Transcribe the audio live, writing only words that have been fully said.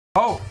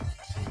Oh!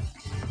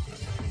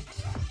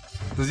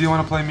 Does he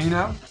want to play me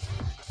now?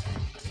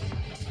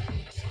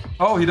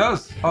 Oh, he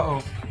does.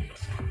 Uh-oh.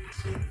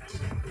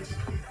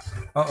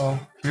 Uh-oh.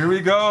 Here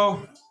we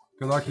go.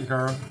 Good luck,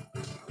 Hikaru.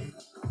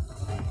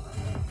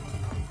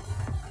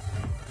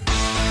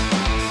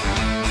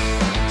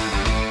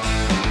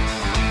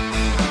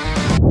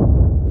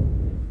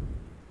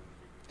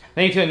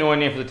 Thank you to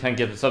Annoying Name for the 10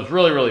 gifted subs.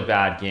 Really, really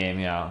bad game,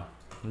 yeah.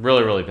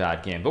 Really, really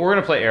bad game. But we're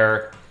gonna play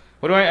Eric.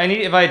 What do I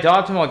need? If I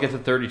adopt him, I'll get to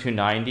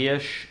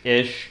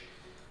 3290-ish.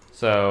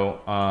 So,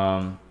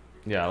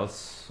 yeah,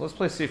 let's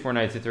play C4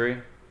 Knight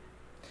C3.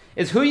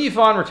 Is Hu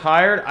Yifan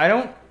retired? I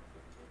don't.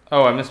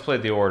 Oh, I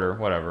misplayed the order.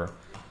 Whatever.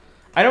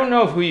 I don't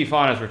know if Hu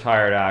Yifan is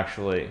retired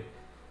actually,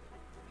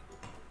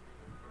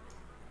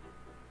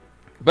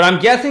 but I'm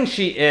guessing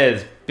she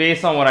is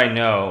based on what I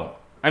know.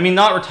 I mean,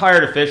 not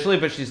retired officially,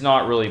 but she's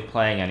not really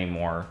playing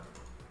anymore.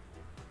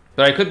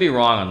 But I could be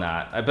wrong on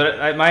that.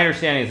 But my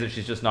understanding is that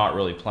she's just not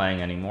really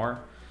playing anymore.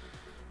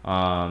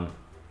 But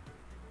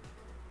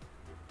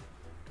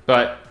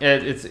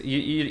it's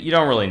you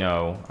don't really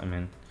know. I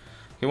mean,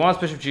 he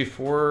wants bishop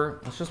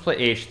g4. Let's just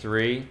play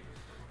h3.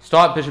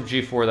 Stop bishop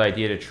g4. The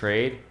idea to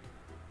trade.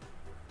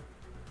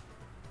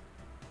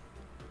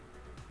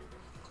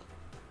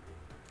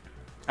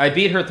 I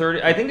beat her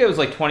 30. I think it was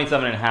like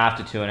 27.5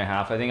 to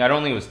 2.5. I think I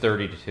don't think it was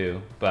 30 to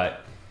 2,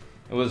 but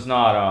it was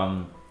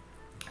not.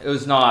 It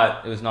was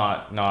not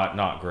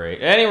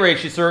great. At any rate,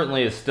 she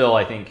certainly is still,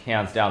 I think,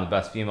 hands down the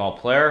best female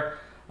player.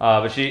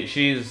 But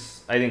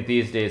she's, I think,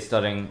 these days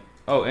studying.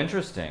 Oh,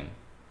 interesting.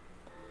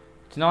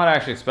 Did not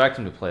actually expect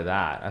him to play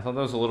that. I thought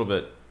that was a little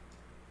bit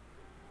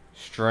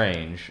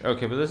strange.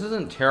 Okay, but this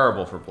isn't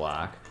terrible for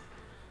black.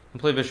 Can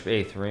play bishop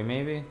a3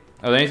 maybe.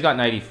 Oh, then he's got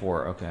knight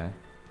e4. Okay.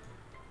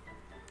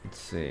 Let's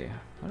see.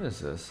 What is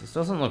this? This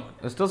doesn't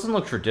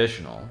look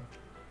traditional.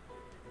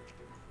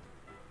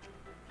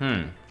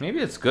 Maybe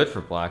it's good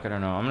for black. I don't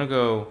know. I'm gonna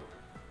go.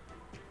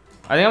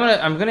 I think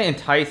I'm gonna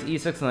entice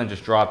e6 and then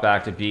just drop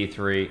back to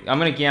b3. I'm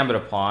gonna gambit a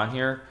pawn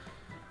here.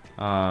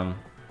 Because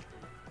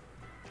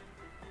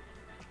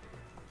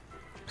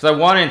I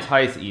want to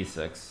entice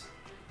e6.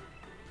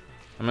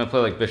 I'm gonna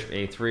play like bishop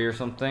a3 or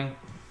something.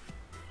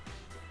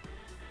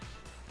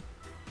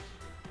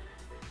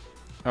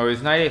 Oh,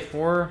 he's knight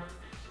a4.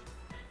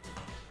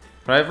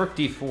 But I have rook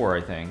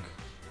d4, I think.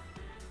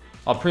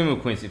 I'll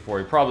pre-move queen c4.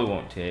 He probably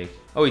won't take.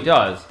 Oh, he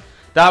does.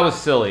 That was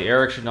silly.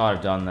 Eric should not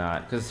have done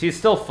that. Because he's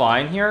still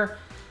fine here.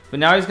 But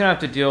now he's going to have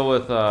to deal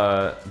with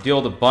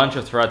a bunch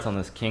of threats on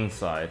this king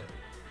side.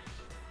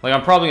 Like,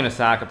 I'm probably going to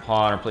sack a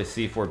pawn or play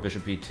c4,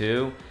 bishop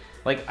b2.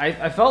 Like,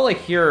 I felt like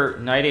here,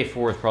 knight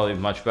a4 is probably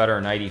much better.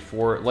 Knight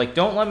e4. Like,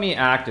 don't let me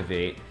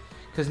activate.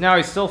 Because now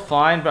he's still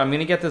fine, but I'm going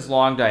to get this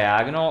long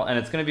diagonal. And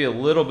it's going to be a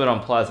little bit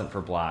unpleasant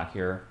for black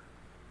here.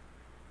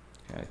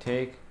 Okay, I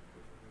take.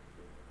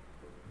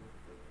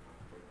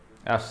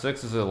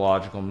 f6 is a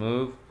logical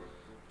move.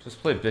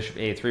 Just play bishop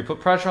a3.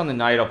 Put pressure on the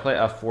knight. I'll play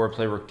f4,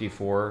 play rook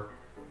d4.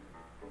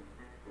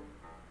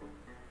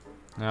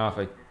 Now if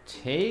I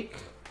take...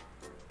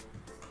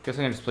 I guess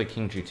I can just play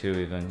king g2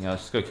 even. Yeah,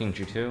 let's just go king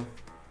g2.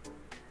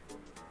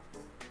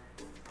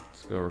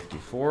 Let's go rook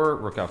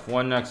d4, rook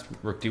f1 next,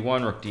 rook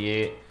d1, rook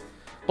d8.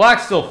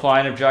 Black's still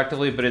fine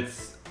objectively, but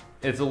it's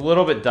a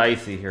little bit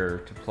dicey here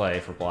to play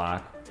for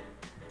black.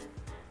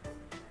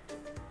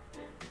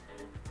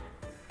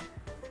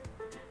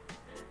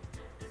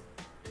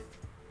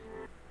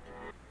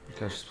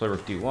 Let's just play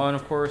rook d1,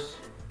 of course.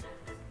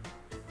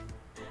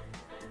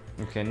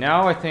 Okay,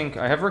 now I think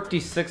I have rook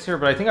d6 here,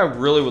 but I think I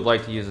really would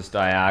like to use this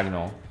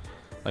diagonal.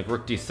 Like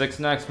rook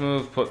d6 next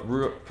move,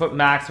 put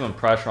maximum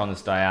pressure on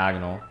this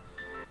diagonal.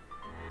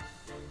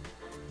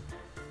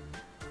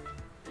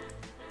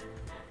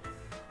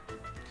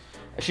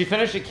 She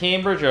finished at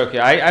Cambridge. Okay,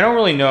 I don't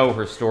really know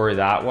her story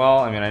that well.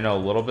 I mean, I know a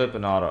little bit,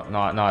 but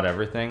not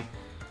everything.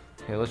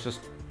 Okay, let's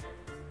just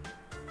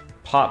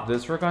pop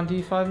this rook on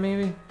d5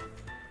 maybe.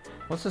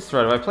 What's this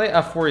threat? If I play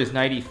f4, he's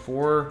knight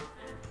e4.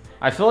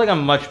 I feel like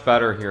I'm much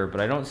better here,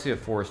 but I don't see a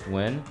forced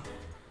win.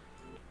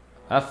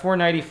 f4,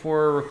 knight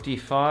e4, rook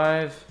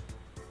d5.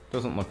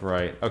 Doesn't look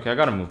right. Okay, I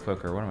gotta move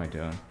quicker. What am I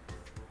doing?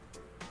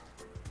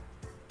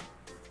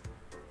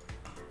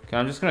 Okay,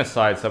 I'm just gonna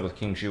sidestep with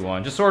king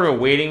g1. Just sort of a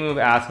waiting move,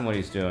 asking what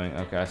he's doing.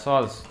 Okay, I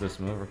saw this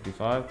move, rook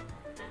d5.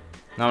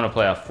 Now I'm gonna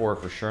play f4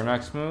 for sure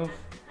next move.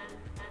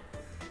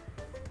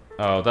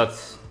 Oh,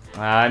 that's...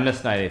 I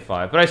missed knight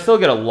a5, but I still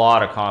get a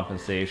lot of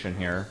compensation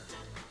here.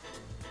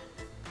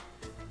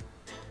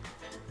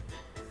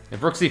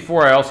 If rook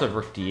c4, I also have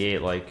rook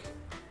d8, like...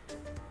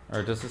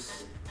 Or does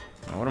this...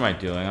 Oh, what am I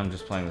doing? I'm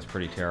just playing this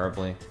pretty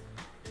terribly.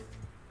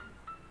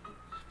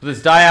 But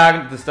this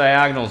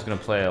diagonal is going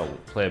to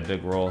play a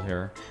big role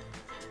here.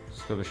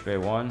 Let's go bishop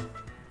a1.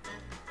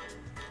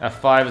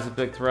 f5 is a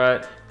big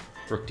threat.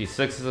 Rook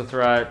d6 is a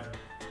threat.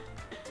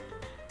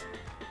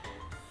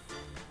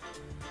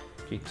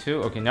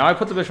 g2. Okay, now I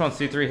put the bishop on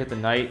c3, hit the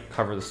knight,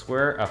 cover the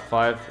square.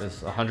 f5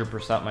 is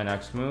 100% my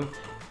next move.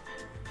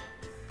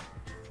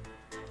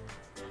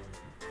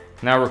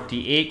 Now rook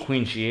d8,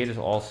 queen g8 is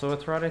also a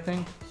threat, I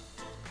think.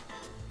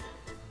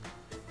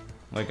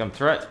 Like, I'm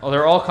threat. Oh,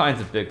 there are all kinds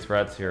of big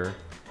threats here.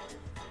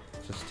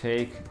 Just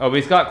take. Oh, but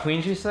he's got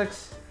queen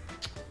g6?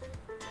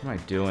 What am I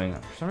doing?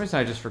 For some reason,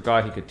 I just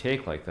forgot he could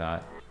take like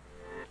that.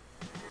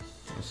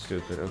 That's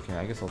stupid. Okay,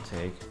 I guess I'll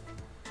take.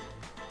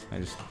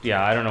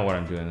 Yeah, I don't know what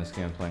I'm doing in this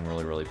game. I'm playing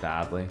really, really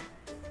badly.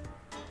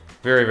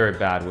 Very, very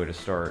bad way to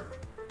start.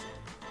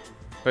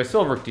 But I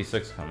still have rook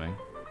d6 coming.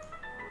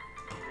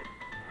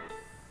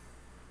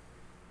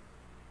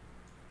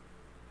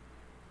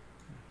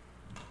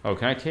 Oh,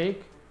 can I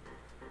take?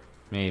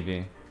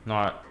 Maybe.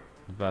 Not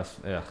the best.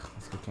 Ugh,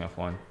 let's go king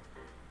f1.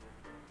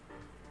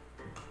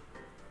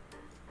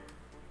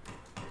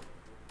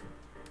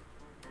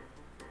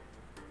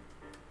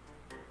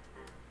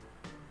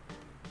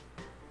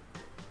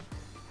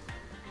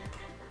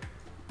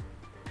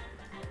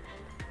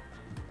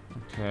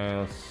 Okay,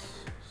 let's...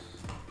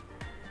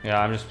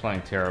 Yeah, I'm just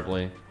playing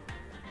terribly.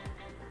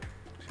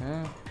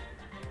 Okay.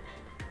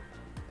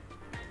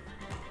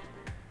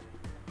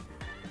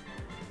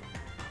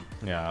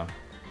 Yeah.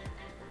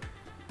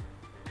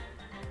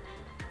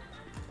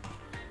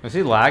 Is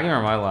he lagging or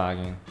am I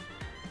lagging?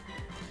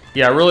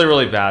 Yeah, really,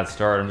 really bad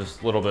start. I'm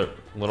just a little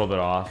bit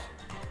off.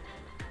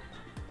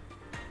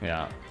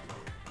 Yeah.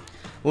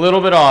 A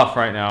little bit off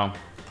right now.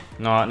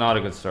 Not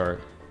a good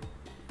start.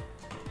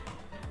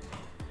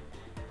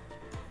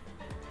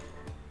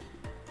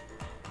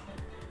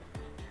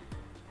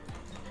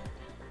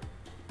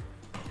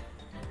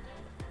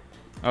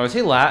 Oh, is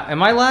he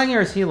am I lagging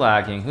or is he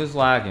lagging? Who's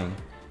lagging?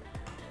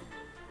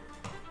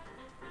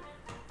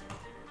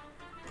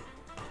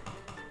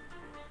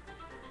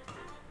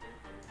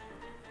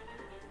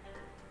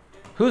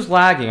 Who's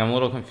lagging? I'm a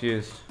little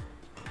confused.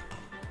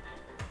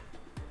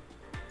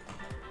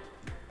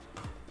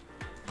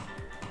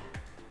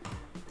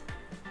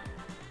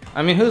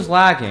 I mean, who's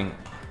lagging?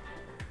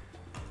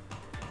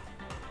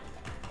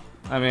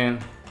 I mean...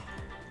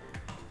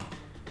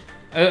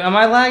 Am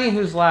I lagging?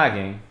 Who's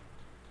lagging?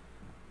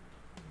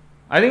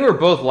 I think we were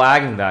both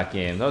lagging that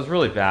game. That was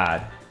really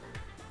bad.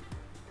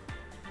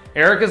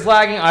 Eric is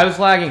lagging. I was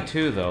lagging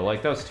too, though.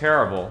 Like, that was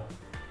terrible.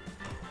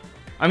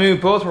 I mean, we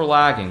both were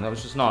lagging. That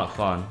was just not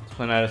fun. Let's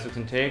play knight f6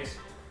 and takes.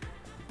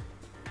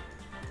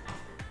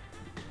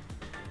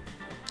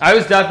 I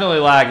was definitely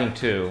lagging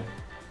too.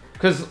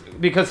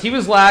 Because he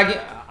was lagging.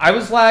 I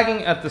was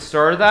lagging at the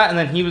start of that, and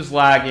then he was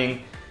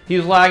lagging. He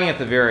was lagging at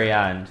the very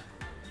end.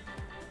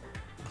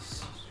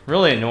 It's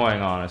really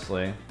annoying,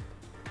 honestly.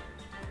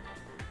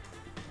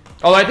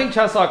 Oh, I think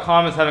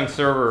chess.com is having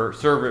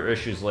server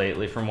issues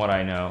lately, from what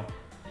I know.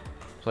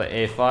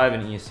 Play a5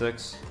 and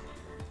e6.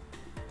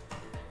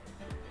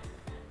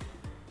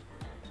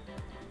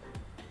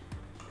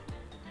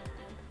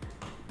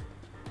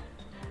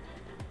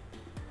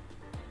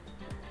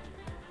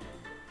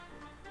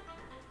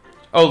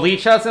 Oh, Lee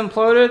chat's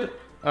imploded?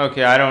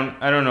 Okay, I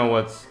don't know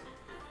what's...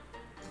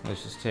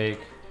 Let's just take.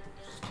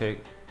 Just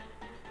take.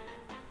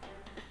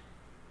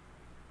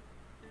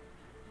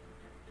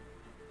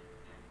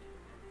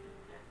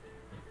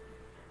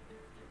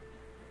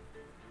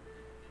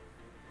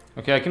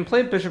 Okay, I can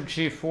play bishop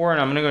g4,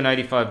 and I'm gonna go knight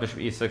e5, bishop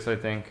e6, I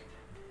think.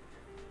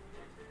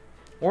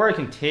 Or I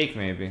can take,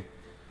 maybe.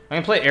 I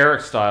can play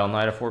Eric style,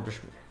 knight f4,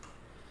 bishop...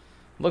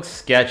 Looks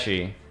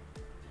sketchy.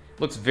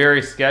 Looks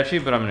very sketchy,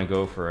 but I'm gonna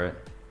go for it.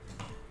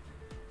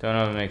 Don't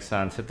know if it makes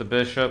sense. Hit the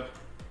bishop.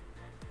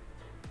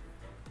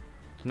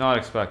 Did not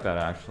expect that,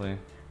 actually.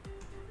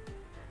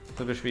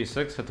 Play bishop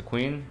e6, hit the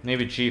queen.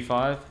 Maybe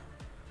g5.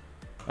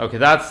 Okay,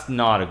 that's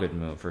not a good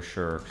move, for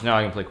sure. Because now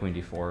I can play queen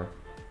d4.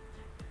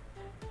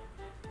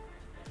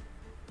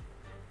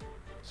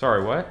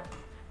 Sorry, what?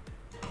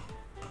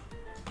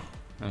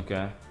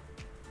 Okay.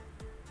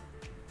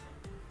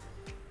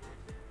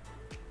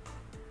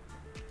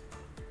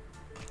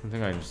 I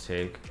think I just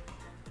take.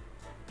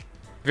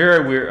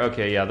 Very weird.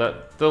 Okay, yeah,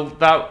 that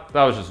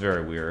was just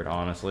very weird,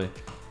 honestly.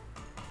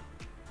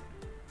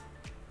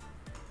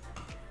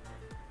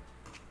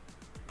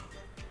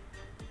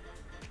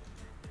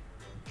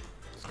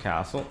 It's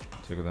castle.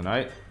 Take with the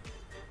knight.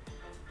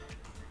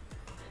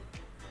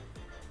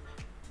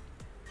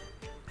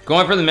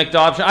 Going for the mixed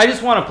option. I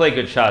just want to play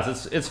good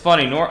chess. It's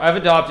funny. I've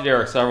adopted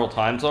Eric several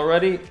times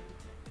already,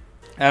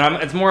 and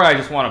it's more I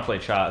just want to play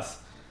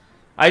chess.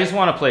 I just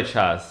want to play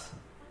chess.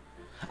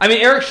 I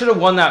mean, Eric should have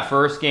won that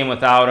first game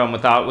without him.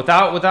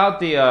 Without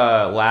the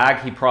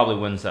lag, he probably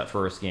wins that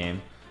first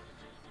game.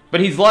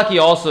 But he's lucky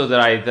also that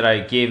I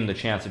gave him the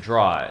chance to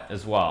draw it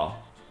as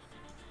well.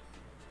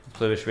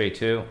 Play bishop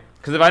a2.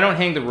 Because if I don't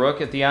hang the rook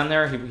at the end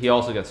there, he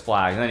also gets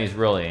flagged, and then he's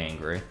really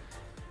angry.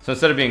 So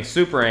instead of being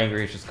super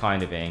angry, he's just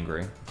kind of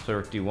angry. So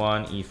rook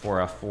d1,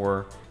 e4,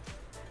 f4.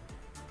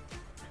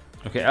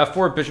 Okay,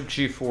 f4, bishop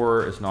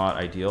g4 is not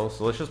ideal.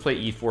 So let's just play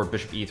e4,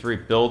 bishop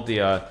e3, build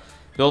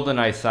the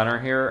nice center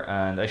here,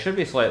 and I should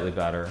be slightly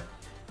better.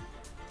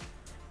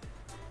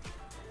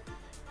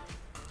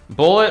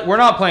 Bullet, we're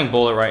not playing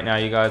bullet right now,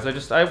 you guys.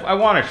 I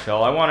want to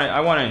chill. I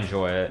want to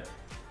enjoy it.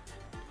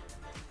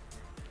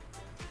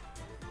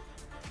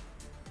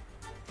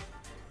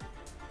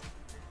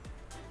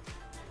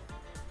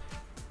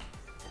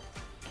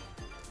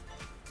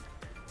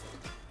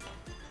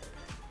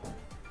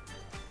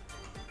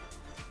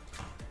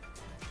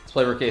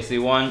 Let's play rook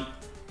AC1.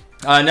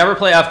 Never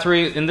play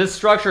F3. In this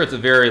structure, it's a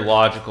very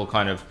logical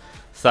kind of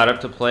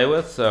setup to play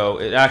with, so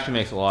it actually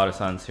makes a lot of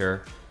sense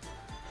here.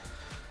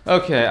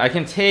 Okay, I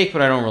can take,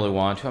 but I don't really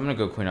want to. I'm going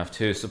to go Queen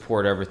F2,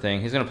 support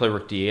everything. He's going to play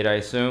Rook D8, I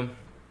assume.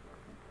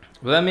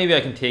 But then maybe I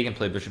can take and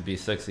play Bishop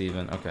B6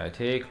 even. Okay, I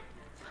take.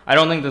 I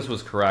don't think this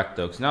was correct,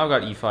 though, because now I've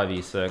got E5,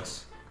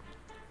 E6.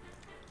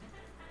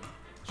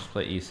 Just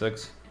play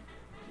E6.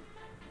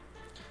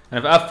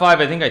 And if F5,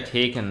 I think I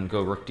take and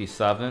go Rook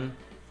D7.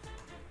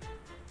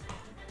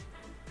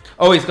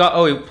 Oh,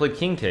 he played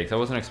King takes. I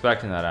wasn't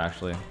expecting that,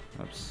 actually.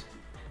 Oops.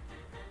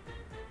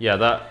 Yeah,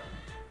 that...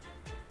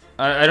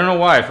 I don't know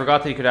why. I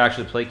forgot that he could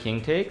actually play King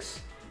takes.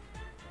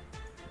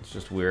 It's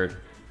just weird.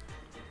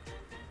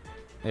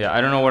 Yeah, I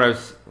don't know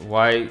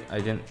why I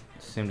didn't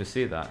seem to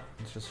see that.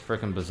 It's just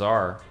freaking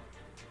bizarre.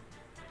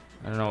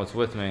 I don't know what's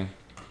with me.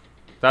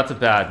 That's a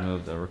bad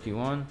move, though. Rook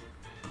E1.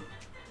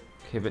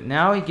 Okay, but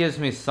now he gives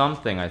me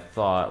something, I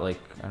thought. Like,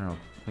 I don't know,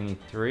 Queen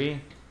E3?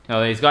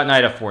 No, he's got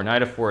Knight F4.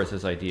 Knight F4 is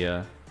his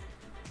idea.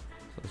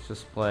 So let's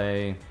just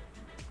play...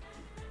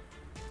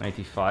 Knight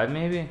D5,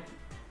 maybe?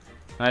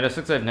 Knight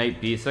F6, I have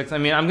Knight B6. I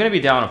mean, I'm going to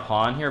be down a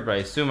pawn here, but I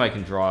assume I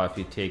can draw if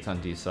he takes on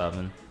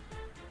D7.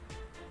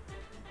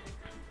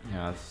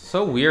 Yeah, it's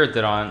so weird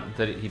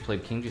that he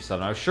played King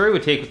G7. I was sure he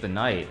would take with the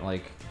Knight.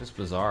 Like, just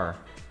bizarre.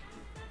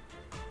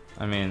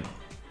 I mean,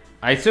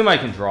 I assume I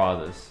can draw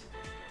this.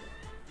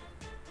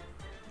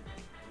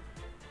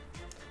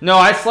 No,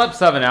 I slept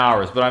 7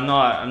 hours, but I'm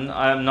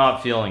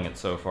not feeling it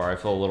so far. I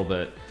feel a little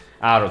bit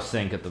out of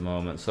sync at the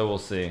moment, so we'll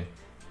see.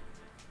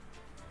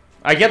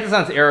 I get the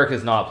sense Eric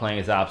is not playing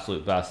his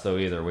absolute best though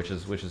either, which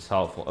is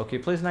helpful. Okay,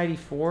 he plays Knight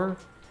E4.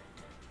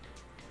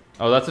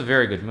 Oh, that's a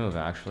very good move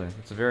actually.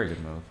 It's a very good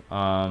move.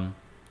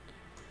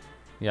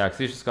 Yeah, because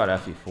he's just got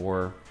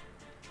FE4.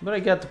 But I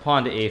get the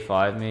pawn to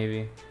A5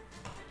 maybe.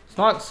 It's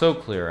not so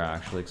clear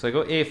actually, because I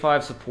go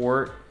A5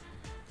 support.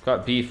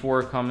 Got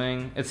B4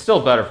 coming. It's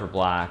still better for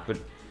black, but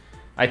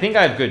I think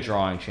I have good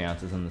drawing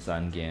chances in this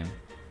endgame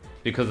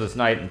because this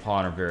knight and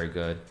pawn are very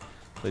good.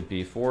 Play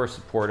B4,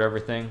 support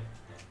everything.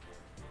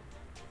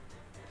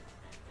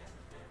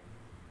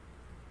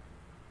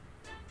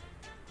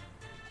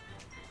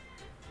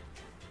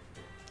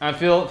 I'm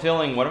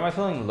feeling. What am I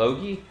feeling?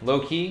 Low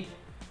key.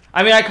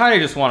 I mean, I kind of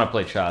just want to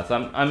play chess.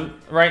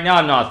 Right now.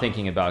 I'm not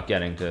thinking about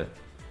getting to.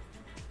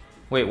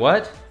 Wait,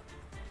 what?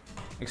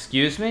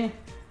 Excuse me?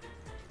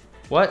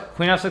 What?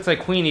 Queen F6, I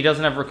queen. He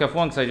doesn't have Rook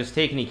F1 because I just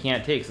take and he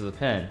can't take because of the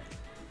pin.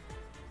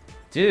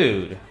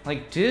 Dude,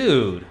 like,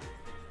 dude.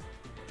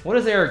 What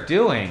is Eric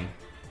doing?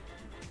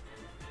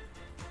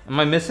 Am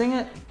I missing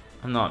it?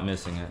 I'm not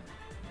missing it.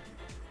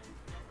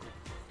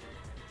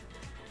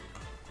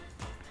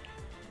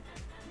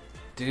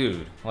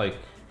 Dude, like...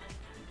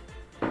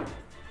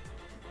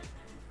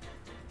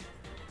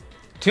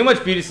 Too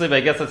much beauty sleep, I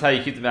guess that's how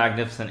you keep the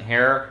magnificent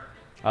hair.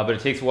 But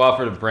it takes a while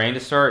for the brain to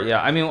start. Yeah,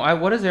 I mean,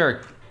 what is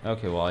Eric...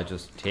 Okay, well, I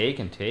just take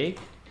and take?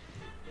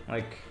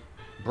 Like,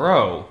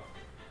 bro.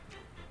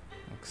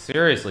 Like,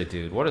 seriously,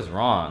 dude, what is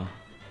wrong?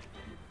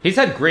 He's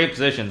had great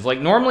positions. Like,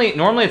 normally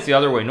it's the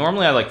other way.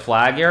 Normally I, like,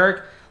 flag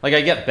Eric. Like, I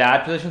get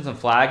bad positions and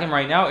flag him.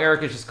 Right now,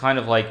 Eric is just kind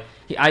of like...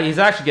 He's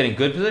actually getting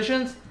good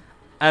positions.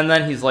 And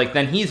then he's like,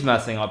 then he's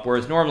messing up.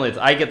 Whereas normally it's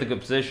I get the good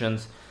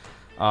positions,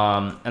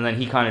 and then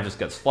he kind of just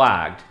gets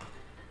flagged.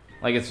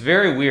 Like, it's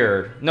very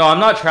weird. No,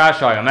 I'm not trash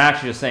talking. I'm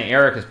actually just saying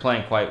Eric is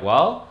playing quite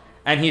well,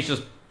 and he's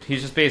just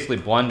basically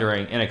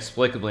blundering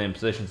inexplicably in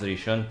positions that he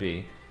shouldn't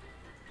be.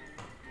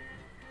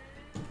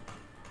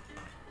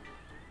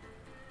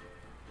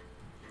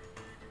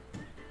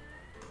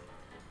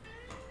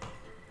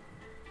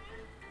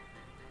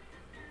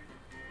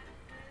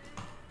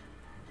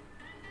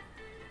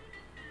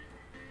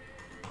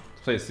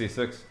 Play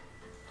C6.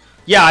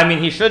 Yeah, I mean,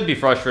 he should be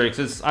frustrated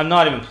because I'm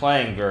not even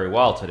playing very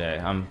well today.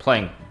 I'm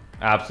playing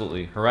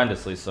absolutely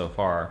horrendously so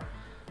far.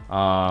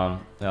 Yeah,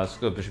 let's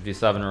go Bishop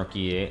D7, Rook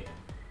E8.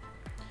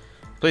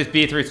 Plays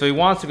B3, so he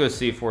wants to go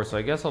C4, so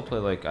I guess I'll play,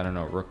 like, I don't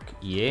know, Rook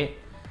E8.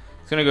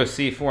 He's going to go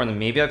C4, and then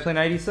maybe I play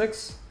Knight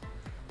E6?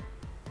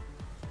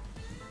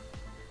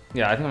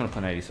 Yeah, I think I'm going to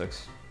play Knight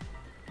E6.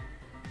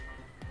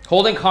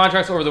 Holding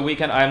contracts over the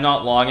weekend. I am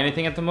not long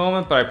anything at the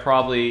moment, but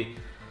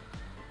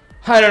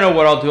I don't know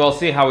what I'll do. I'll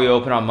see how we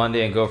open on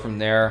Monday and go from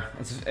there.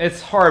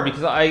 It's hard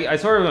because I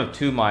sort of have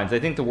two minds. I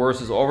think the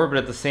worst is over, but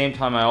at the same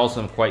time, I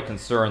also am quite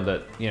concerned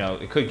that, you know,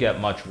 it could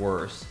get much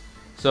worse.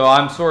 So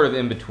I'm sort of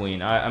in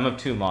between. I'm of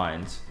two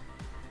minds.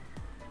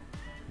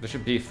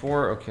 Bishop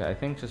B4. Okay, I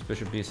think just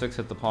Bishop B6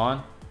 hit the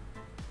pawn.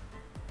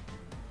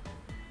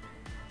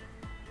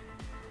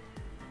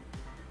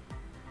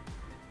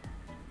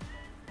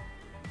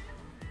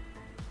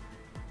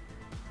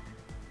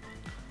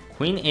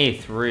 Queen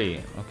A3.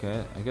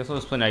 Okay, I guess I'll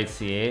just play Knight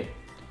C8.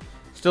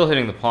 Still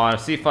hitting the pawn.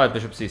 C5,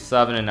 Bishop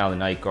C7, and now the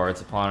knight guards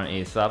the pawn on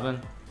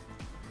A7.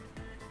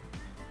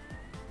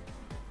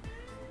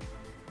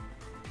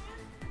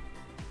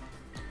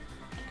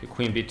 Okay,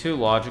 Queen B2,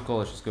 logical.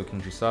 Let's just go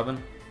King G7.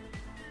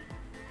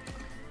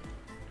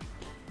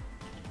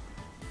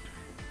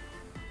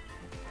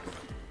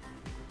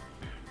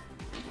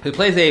 If he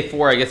plays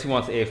a4, I guess he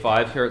wants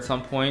a5 here at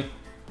some point.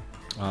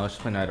 Let's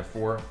just play knight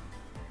f4.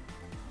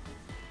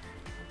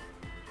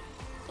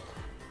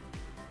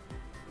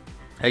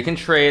 I can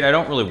trade. I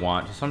don't really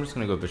want to, so I'm just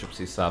going to go bishop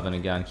c7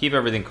 again. Keep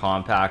everything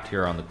compact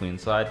here on the queen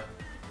side.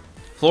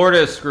 Florida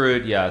is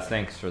screwed. Yes,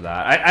 thanks for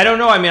that. I don't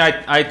know. I mean,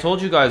 I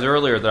told you guys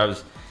earlier that I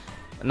was...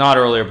 Not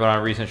earlier, but on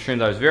a recent stream,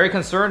 that I was very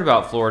concerned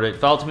about Florida. It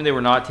felt to me they were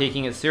not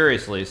taking it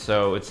seriously,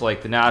 so it's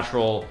like the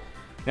natural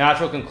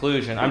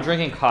conclusion. I'm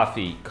drinking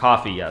coffee.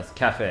 Coffee, yes.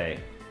 Cafe.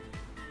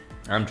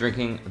 I'm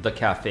drinking the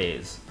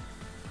cafes.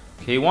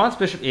 Okay, he wants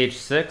bishop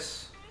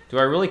h6. Do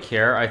I really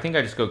care? I think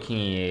I just go king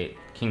e8,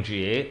 king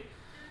g8.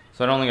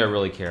 So I don't think I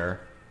really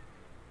care.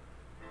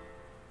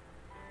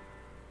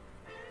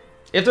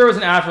 If there was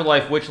an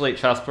afterlife, which late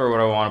chess player would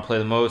I want to play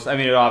the most? I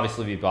mean, it would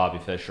obviously be Bobby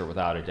Fischer,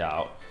 without a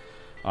doubt.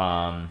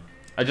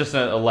 Just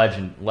a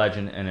legend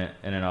in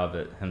and of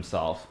it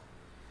himself.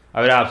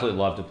 I would absolutely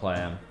love to play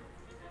him.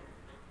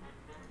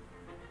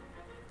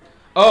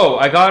 Oh,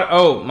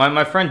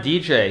 my friend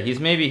DJ. He's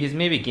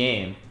maybe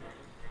game.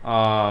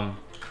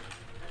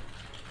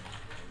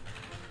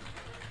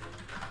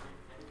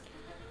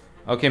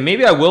 Okay,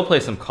 maybe I will play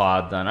some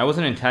COD then. I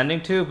wasn't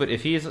intending to, but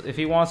if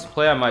he wants to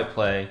play, I might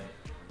play.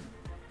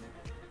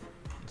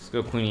 Let's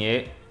go queen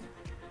e8.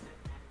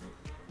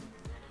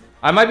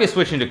 I might be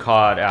switching to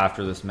COD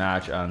after this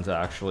match ends,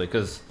 actually,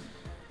 because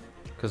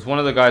one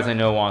of the guys I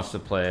know wants to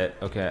play it.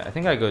 Okay, I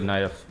think I go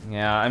knight of...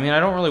 Yeah, I mean, I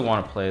don't really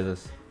want to play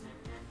this.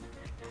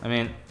 I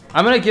mean,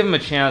 I'm going to give him a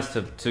chance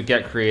to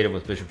get creative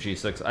with bishop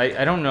g6.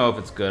 I don't know if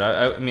it's good.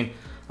 I mean,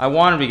 I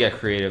want him to get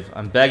creative.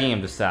 I'm begging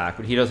him to sack,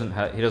 but he doesn't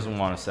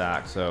want to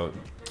sack, so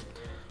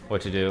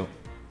what to do?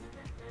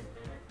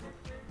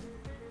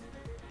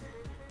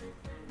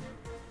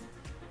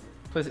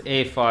 Plays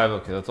a5.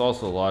 Okay, that's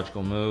also a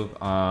logical move.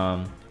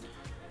 I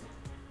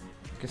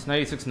guess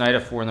knight e6, knight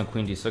f4, and then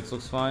queen d6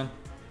 looks fine.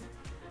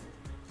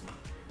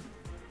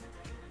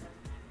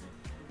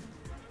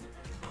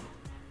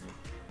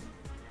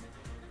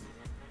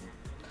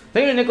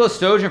 Thank you to Nicola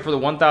Stojan for the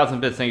 1,000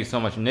 bits. Thank you so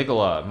much,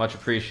 Nicola. Much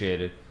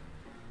appreciated.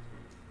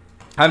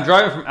 I'm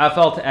driving from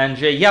FL to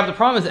NJ. Yeah, but the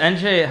problem is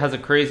NJ has a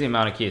crazy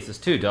amount of cases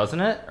too,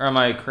 doesn't it? Or am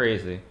I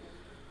crazy?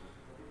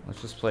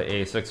 Let's just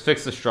play a6.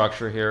 Fix the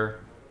structure here.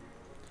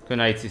 Go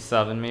knight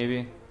c7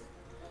 maybe.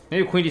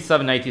 Maybe queen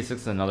d7, knight d6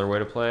 is another way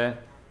to play it.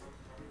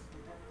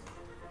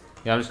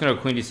 Yeah, I'm just going to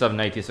go queen d7,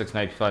 knight d6,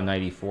 knight b5,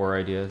 knight e4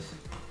 ideas.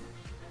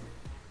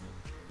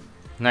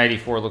 Knight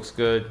e4 looks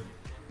good.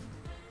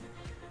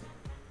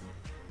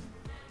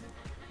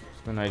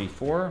 Let's go knight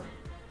e4.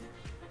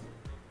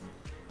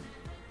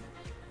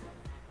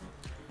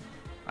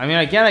 I mean,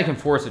 again, I can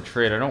force a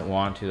trade. I don't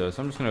want to, though,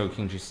 so I'm just going to go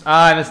king g6.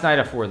 I missed knight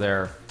f4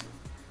 there.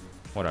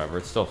 Whatever,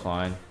 it's still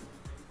fine.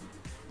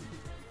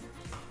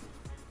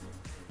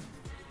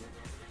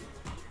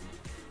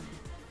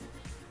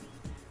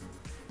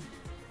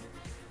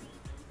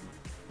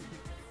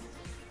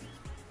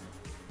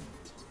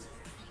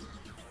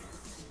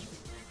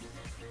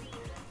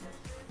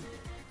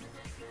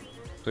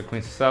 So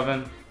queen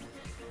c7.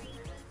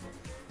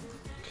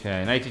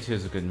 Okay, knight d2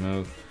 is a good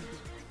move.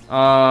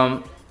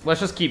 Let's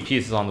just keep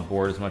pieces on the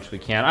board as much as we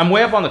can. I'm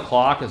way up on the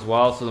clock as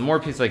well, so the more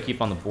pieces I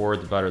keep on the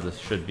board, the better this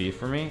should be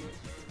for me.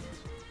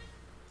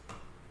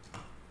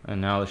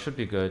 And now this should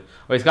be good.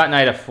 Oh, he's got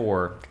knight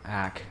f4.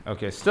 Ack.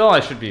 Okay, still I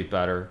should be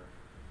better.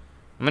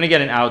 I'm going to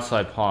get an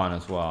outside pawn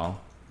as well.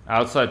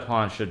 Outside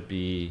pawn should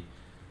be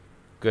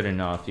good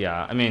enough.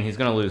 Yeah, I mean, he's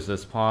going to lose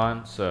this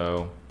pawn,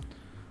 so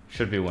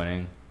should be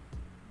winning.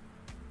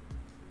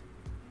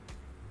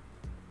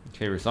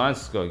 Okay, resigns.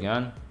 Let's go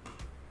again.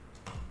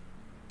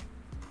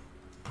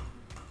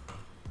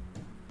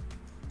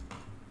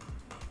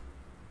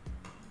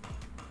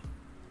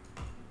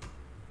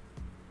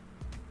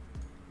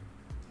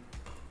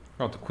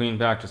 Got the queen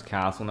back, just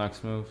castle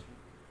next move.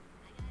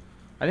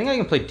 I think I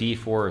can play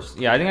d4.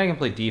 Yeah, I think I can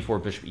play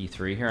d4, bishop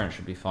e3 here, and it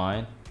should be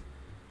fine.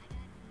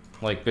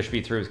 Like bishop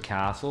e3 with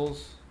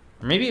castles,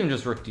 or maybe even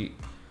just rook d.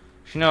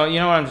 You know what?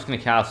 I'm just gonna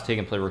castle, take,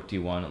 and play rook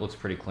d1. It looks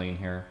pretty clean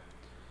here.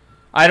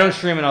 I don't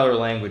stream in other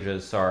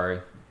languages.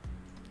 Sorry.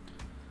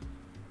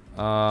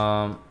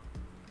 Now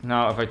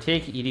if I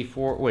take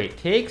ed4, wait,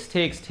 takes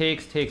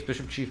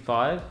bishop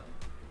g5.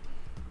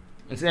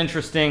 It's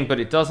interesting,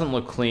 but it doesn't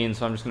look clean,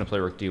 so I'm just gonna play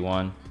rook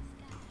d1.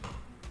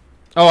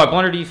 Oh, I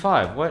blundered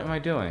e5. What am I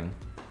doing?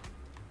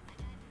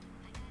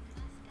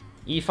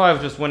 e5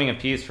 is just winning a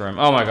piece for him.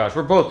 Oh my gosh,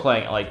 we're both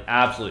playing like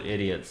absolute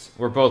idiots.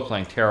 We're both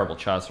playing terrible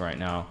chess right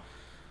now.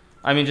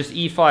 I mean, just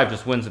e5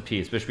 just wins a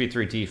piece. Bishop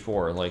e3,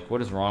 d4. Like,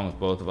 what is wrong with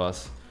both of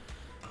us?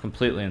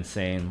 Completely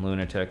insane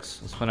lunatics.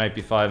 Let's play knight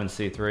b5 and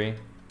c3.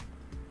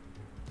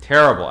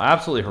 Terrible.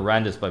 Absolutely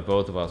horrendous by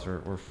both of us.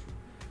 We're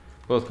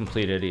both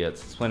complete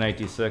idiots. Let's play knight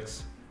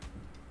d6.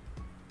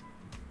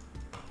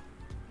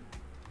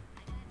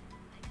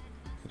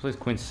 He plays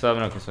queen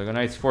c7. Okay, so I go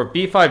knight c4.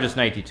 b5, just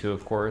knight d2,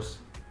 of course.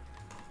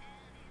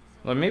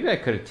 Well, maybe I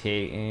could have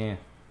taken...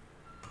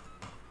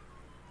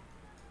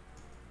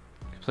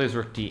 He plays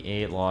rook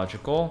d8,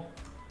 logical.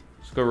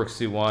 Let's go rook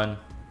c1.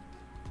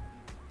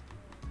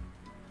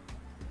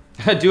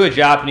 Do a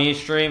Japanese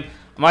stream.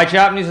 My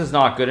Japanese is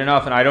not good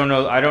enough, and I don't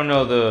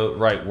know the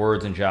right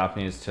words in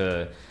Japanese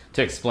to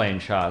explain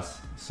chess.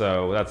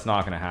 So that's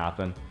not going to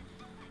happen.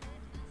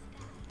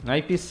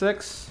 Knight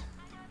b6.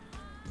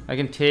 I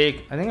can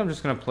take. I think I'm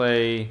just going to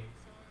play.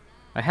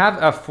 I have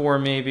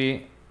f4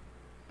 maybe.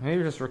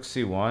 Maybe just rook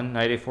c1.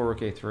 Knight a4,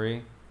 rook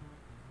a3.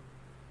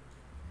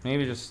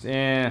 Maybe just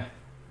I'm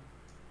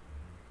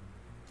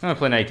going to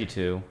play knight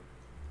d2.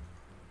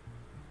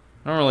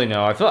 I don't really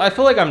know. I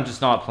feel like I'm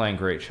just not playing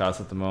great chess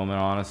at the moment,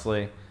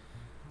 honestly.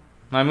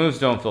 My moves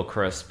don't feel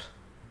crisp.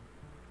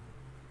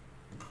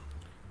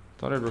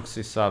 Thought I'd rook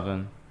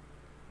c7.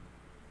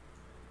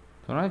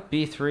 Don't I have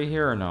b3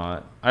 here or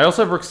not? I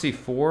also have rook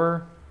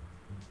c4.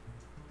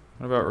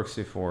 What about rook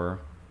c4?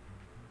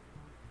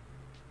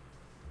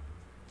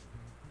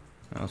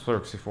 No, let's play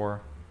rook c4.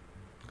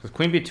 Because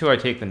queen b2, I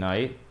take the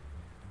knight.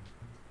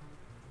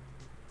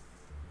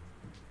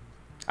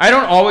 I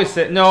don't always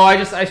say no.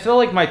 I feel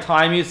like my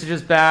time usage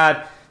is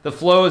bad. The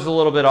flow is a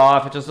little bit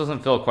off. It just doesn't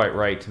feel quite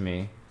right to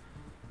me.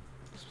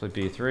 Let's play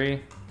b3.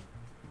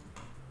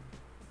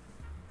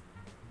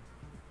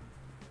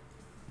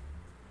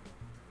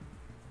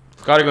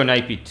 It's got to go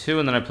knight b2,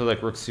 and then I play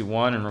like rook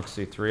c1 and rook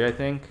c3, I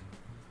think.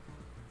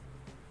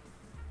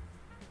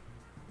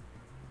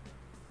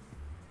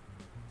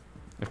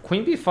 If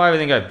queen b5, I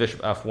think I have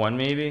bishop f1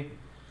 maybe.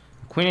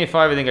 Queen a5,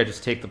 I think I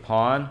just take the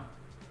pawn.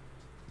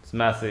 It's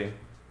messy.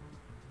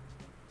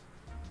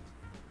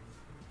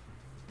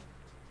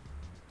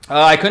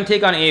 I couldn't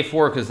take on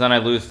a4 because then I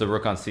lose the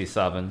rook on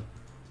c7.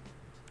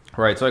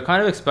 Right, so I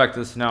kind of expect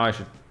this now. I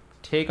should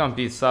take on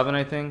b7,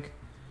 I think.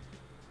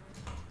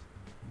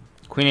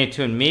 Queen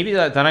a2, and maybe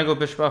then I go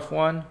bishop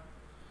f1.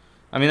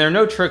 I mean, there are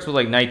no tricks with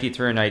like knight d3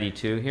 or knight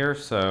e2 here,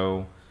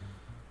 so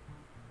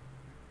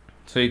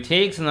he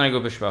takes, and then I go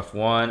bishop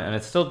f1, and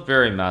it's still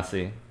very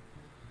messy.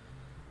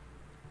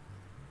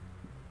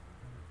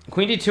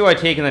 Queen d2, I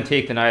take, and then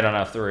take the knight on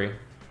f3.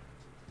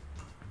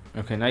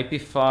 Okay, knight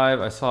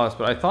b5, I saw this,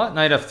 but I thought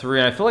knight f3,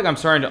 and I feel like I'm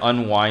starting to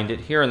unwind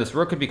it here, and this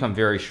rook could become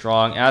very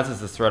strong, as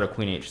is this threat of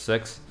queen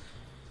h6.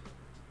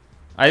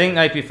 I think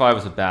knight b5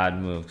 was a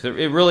bad move, because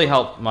it really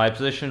helped my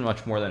position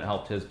much more than it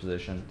helped his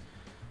position.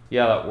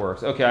 Yeah, that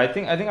works. Okay, I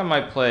think I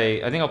might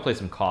play, I think I'll play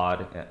some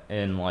COD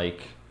in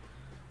like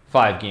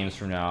 5 games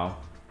from now.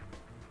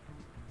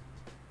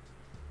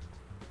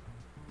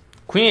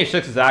 Queen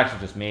h6 is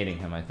actually just mating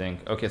him, I think.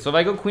 Okay, so if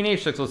I go queen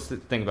h6, let's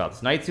think about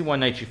this. Knight c1,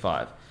 knight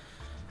g5.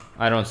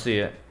 I don't see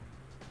it.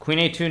 Queen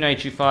a2, knight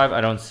g5, I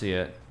don't see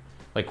it.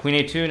 Like queen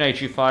a2, knight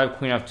g5,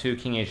 queen f2,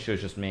 king h2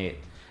 is just mate.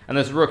 And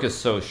this rook is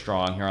so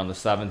strong here on the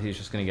 7th, he's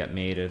just going to get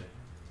mated.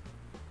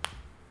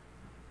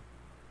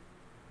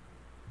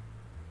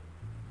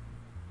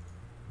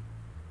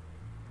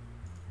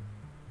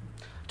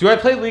 Do I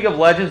play League of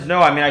Legends?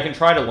 No, I mean, I can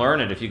try to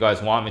learn it if you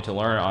guys want me to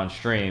learn it on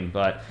stream.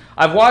 But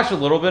I've watched a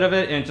little bit of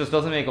it, and it just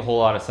doesn't make a whole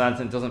lot of sense,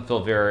 and it doesn't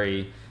feel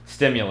very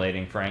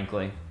stimulating,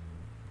 frankly.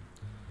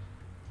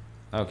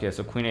 Okay,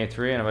 so queen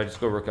a3, and if I just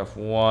go rook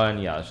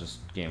f1, yeah, it's just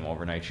game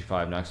over. Knight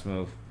g5, next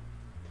move.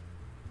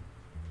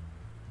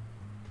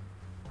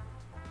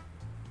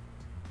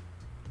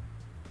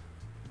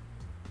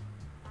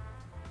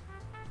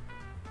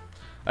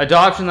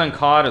 Adoption, then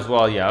COD as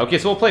well, yeah. Okay,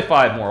 so we'll play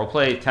 5 more. We'll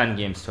play 10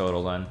 games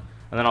total then.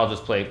 And then I'll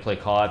just play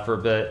COD for a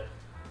bit.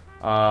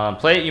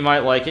 Play it, you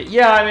might like it.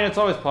 Yeah, I mean, it's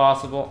always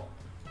possible.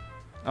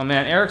 Oh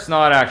man, Eric's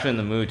not actually in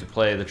the mood to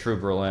play the True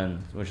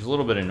Berlin, which is a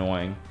little bit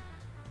annoying.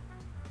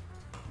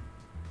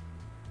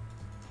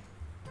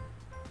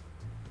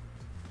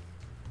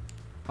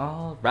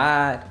 All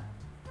right.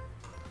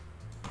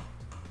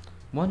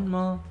 One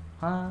more,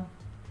 huh?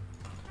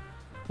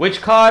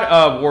 Which COD?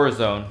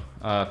 Warzone.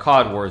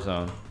 COD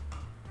Warzone.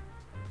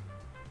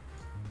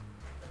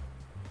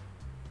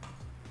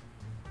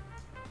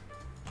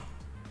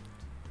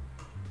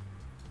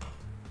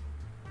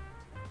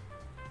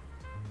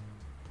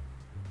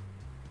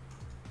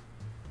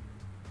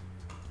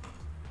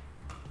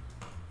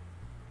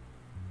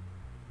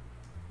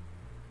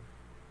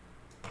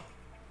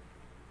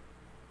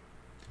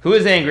 Who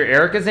is angry?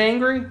 Eric is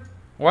angry?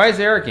 Why is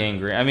Eric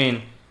angry? I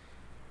mean,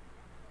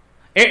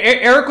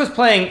 Eric was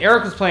playing.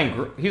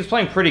 He was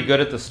playing pretty good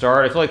at the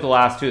start. I feel like the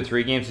last 2 or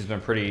 3 games it's been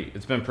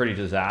pretty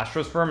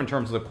disastrous for him in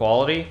terms of the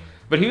quality.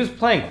 But he was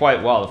playing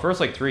quite well. The first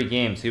like 3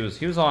 games, he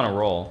was on a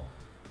roll.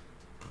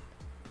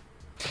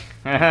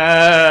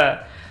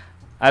 I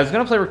was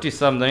gonna play rook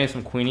d7, then I need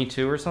some queen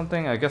e2 or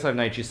something. I guess I have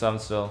knight g7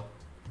 still.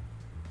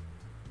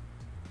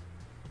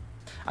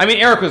 I mean,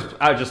 Eric was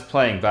just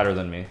playing better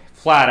than me.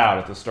 Flat out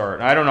at the start.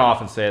 I don't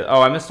often say,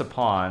 oh, I missed a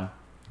pawn.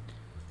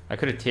 I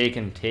could have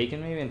taken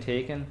maybe, and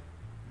taken.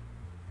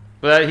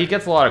 But he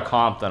gets a lot of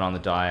comp then on the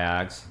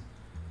diags.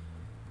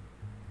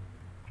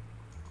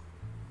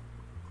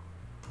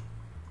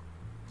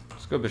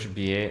 Let's go bishop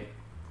b8.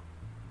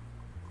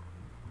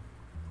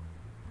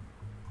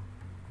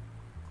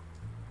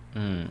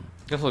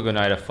 Guess we'll go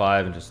knight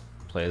f5 and just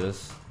play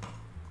this.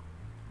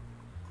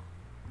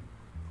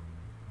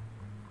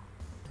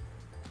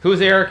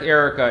 Who's Eric?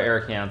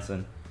 Eric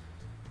Hansen.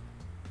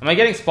 Am I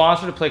getting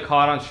sponsored to play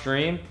COD on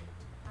stream?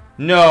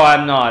 No,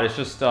 I'm not. It's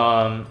just,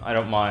 I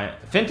don't mind.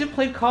 Finton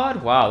played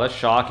COD? Wow, that's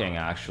shocking,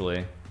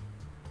 actually.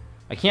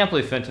 I can't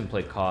believe Finton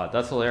played COD.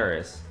 That's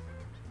hilarious.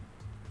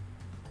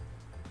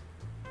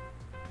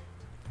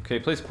 Okay, he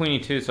plays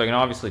Queen E2, so I can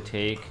obviously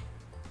take.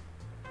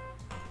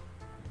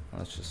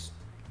 Let's just...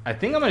 I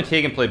think I'm going to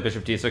take and play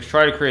Bishop D6.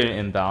 Try to create an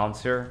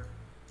imbalance here.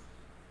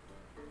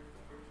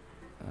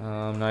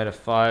 Knight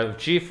F5.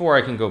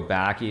 G4, I can go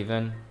back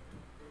even.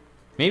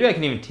 Maybe I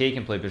can even take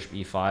and play Bishop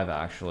E5,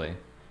 actually.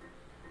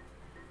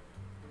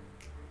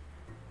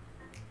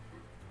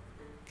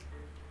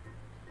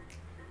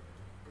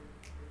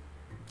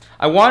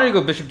 I wanted to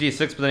go Bishop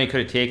D6, but then he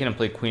could have taken and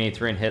played Queen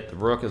A3 and hit the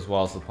rook as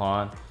well as the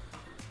pawn.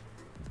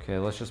 Okay,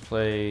 let's just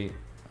play...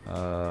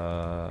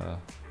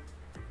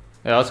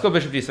 Yeah, let's go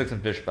Bishop D6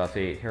 and Bishop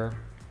F8 here.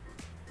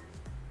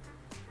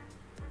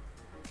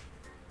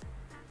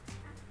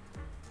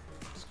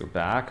 Let's go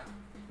back.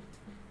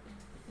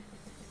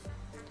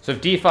 So if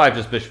D5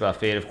 just Bishop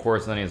F8, of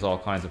course, then he has all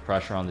kinds of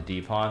pressure on the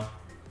D pawn.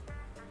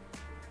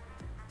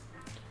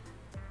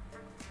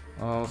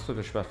 Let's go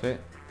Bishop F8.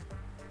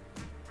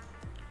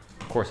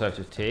 Of course, I have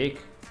to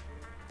take.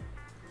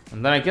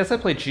 And then I guess I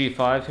play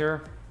G5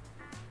 here.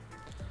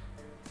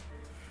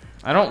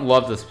 I don't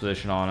love this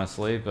position,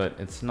 honestly, but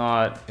it's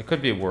not... It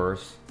could be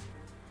worse.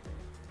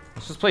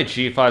 Let's just play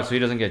G5 so he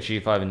doesn't get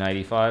G5 and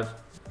Knight E5.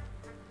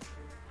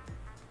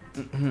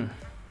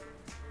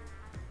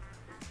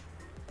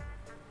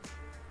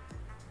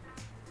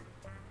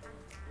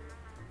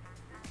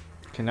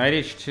 Okay, Knight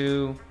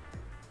H2.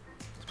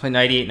 Let's play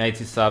Knight E8, Knight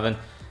C7.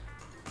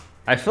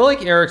 I feel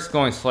like Eric's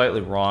going slightly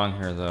wrong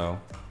here, though.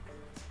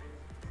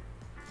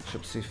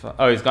 Bishop C5.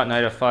 Oh, he's got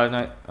Knight F5,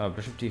 Knight... Oh,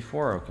 Bishop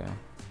D4, okay.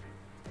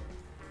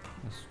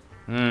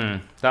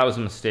 That was a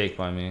mistake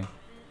by me.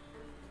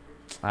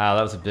 Ah,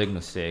 that was a big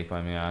mistake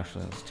by me,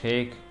 actually. Let's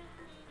take.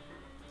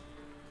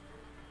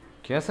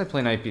 Guess I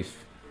play Knight B.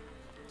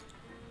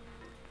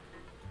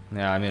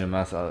 Yeah, I made a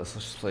mess out of this.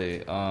 Let's just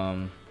play,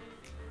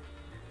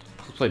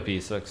 let's play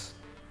B6.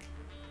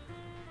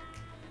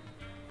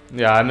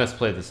 Yeah, I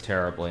misplayed this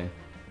terribly.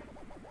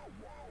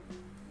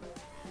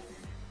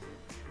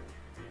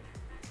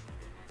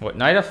 What,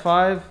 Knight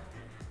F5?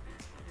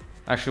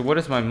 Actually, what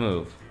is my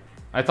move?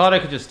 I thought I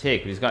could just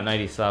take, but he's got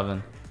Knight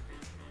E7.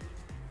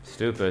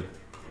 Stupid.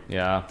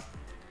 Yeah.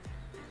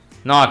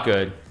 Not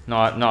good.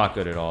 Not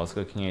good at all. Let's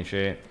go King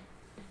H8.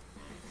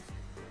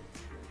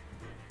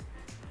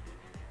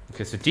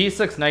 Okay, so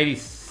D6, Knight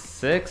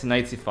E6,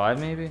 Knight C5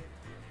 maybe?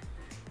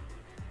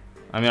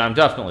 I mean, I'm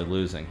definitely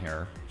losing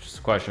here. It's just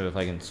a question of if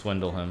I can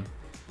swindle him.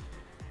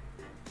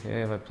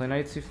 Okay, if I play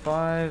Knight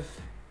C5...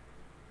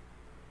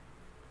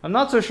 I'm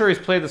not so sure he's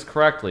played this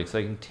correctly, because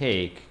I can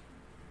take...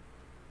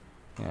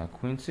 Yeah,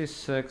 Queen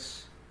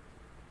C6,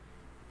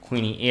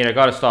 Queen E8. I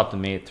gotta stop the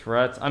mate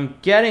threats. I'm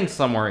getting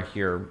somewhere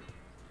here.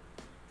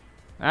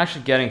 I'm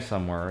actually getting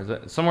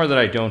somewhere. Somewhere that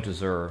I don't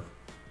deserve.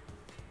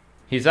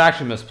 He's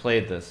actually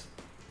misplayed this.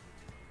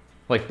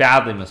 Like,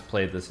 badly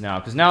misplayed this now.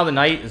 Because now the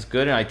knight is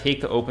good and I take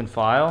the open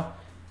file.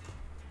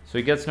 So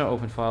he gets no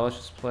open file. Let's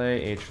just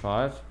play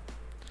H5.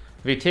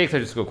 If he takes, I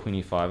just go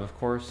Queen E5, of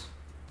course.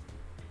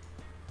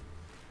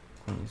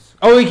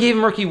 Oh, he gave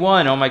him Rook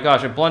E1. Oh my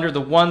gosh, I blundered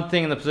the one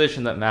thing in the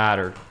position that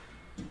mattered.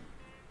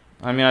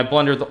 I mean, I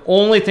blundered the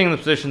only thing in the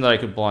position that I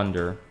could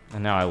blunder.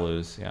 And now I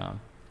lose, yeah.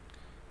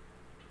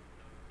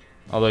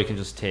 Although he can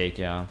just take,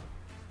 yeah.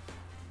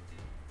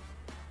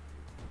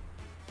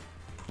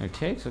 He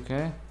takes,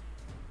 okay.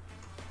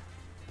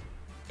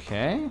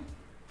 Okay.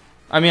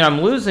 I mean, I'm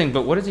losing,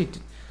 but what does he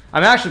do?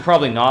 I'm actually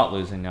probably not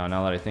losing now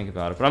that I think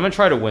about it. But I'm going to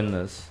try to win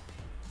this.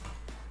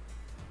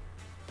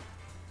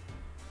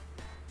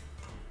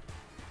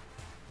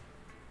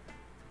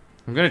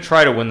 I'm going to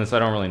try to win this. I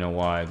don't really know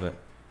why, but...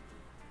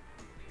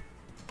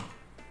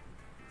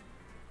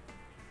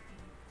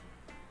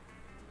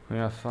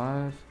 Queen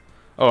F5.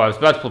 Oh, I was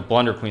about to put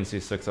blunder Queen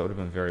C6. That would have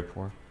been very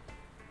poor.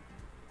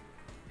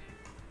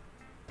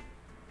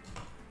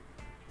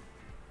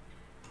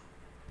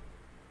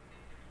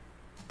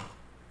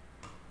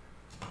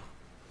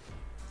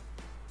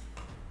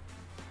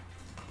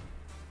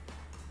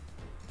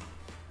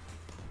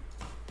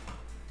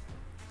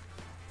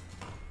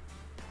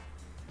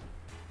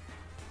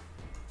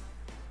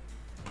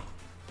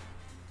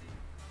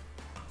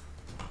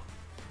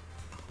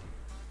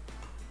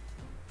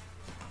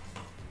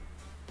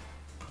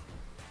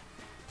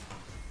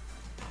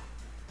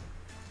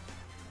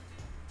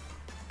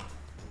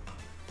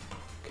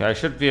 Okay, I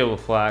should be able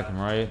to flag him,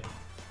 right?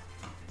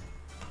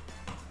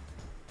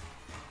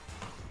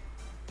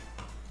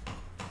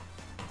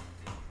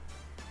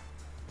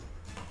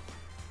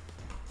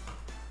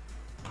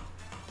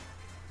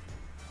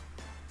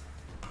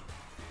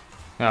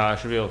 Yeah, I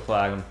should be able to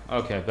flag him.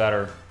 Okay,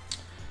 better.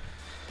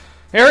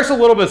 Eric's a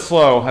little bit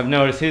slow, I've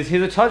noticed. He's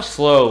a touch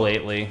slow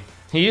lately.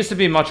 He used to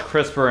be much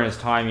crisper in his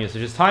time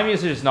usage. His time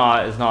usage is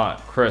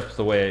not crisp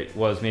the way it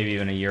was maybe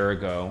even a year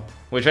ago,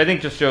 which I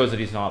think just shows that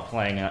he's not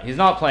playing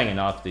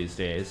enough these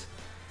days.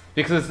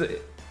 Because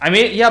I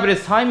mean, yeah, but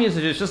his time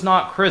usage is just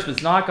not crisp.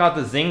 It's not got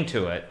the zing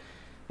to it.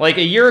 Like,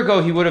 a year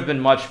ago, he would have been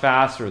much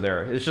faster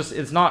there.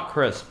 It's not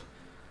crisp.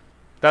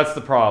 That's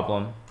the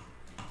problem.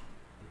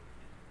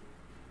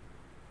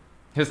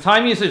 His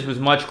time usage was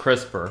much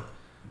crisper.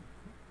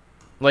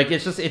 Like, it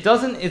just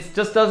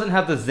doesn't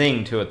have the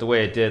zing to it the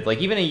way it did. Like,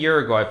 even a year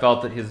ago, I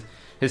felt that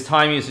his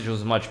time usage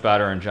was much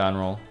better in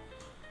general.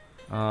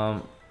 Yeah,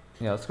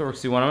 let's go rook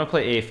c1. I'm going to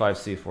play a5,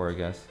 c4, I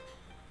guess.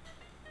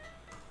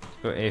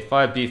 Go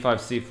a5, b5,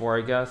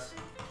 c4, I guess.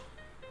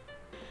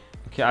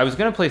 Okay, I was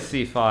going to play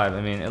c5. I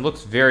mean, it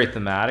looks very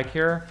thematic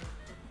here.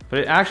 But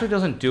it actually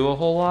doesn't do a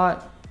whole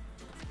lot.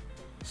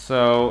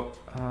 So,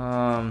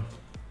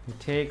 he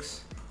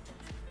takes...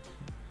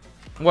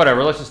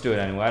 Whatever, let's just do it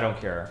anyway. I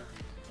don't care.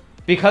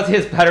 Because he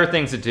has better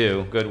things to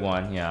do. Good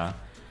one, yeah.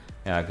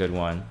 Yeah, good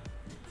one.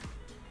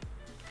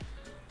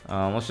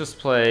 Let's just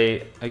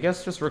play... I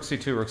guess just rook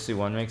c2, rook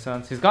c1 makes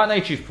sense. He's got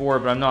knight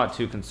g4, but I'm not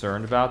too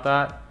concerned about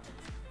that.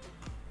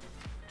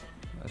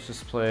 Let's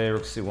just play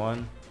rook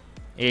c1.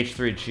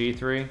 h3,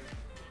 g3.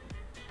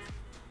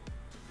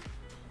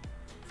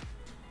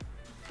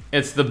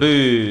 It's the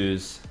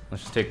booze.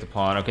 Let's just take the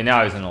pawn. Okay,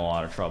 now he's in a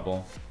lot of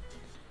trouble.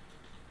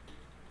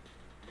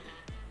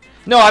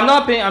 No, I'm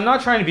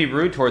not trying to be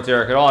rude towards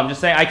Eric at all. I'm just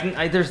saying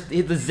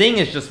the zing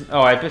is just...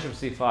 Oh, I have bishop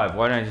c5.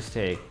 Why didn't I just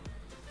take?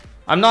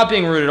 I'm not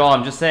being rude at all.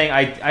 I'm just saying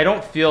I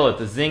don't feel it.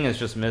 The zing is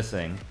just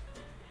missing.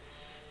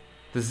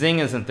 The zing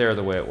isn't there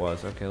the way it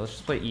was. Okay, let's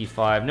just play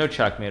e5. No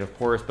checkmate, of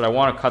course, but I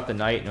want to cut the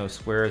knight. No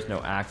squares,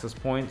 no axis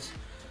points.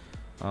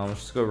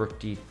 Let's just go rook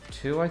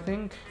d2, I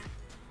think.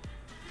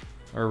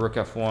 Or rook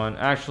f1.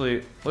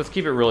 Actually, let's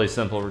keep it really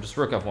simple. We're just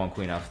rook f1,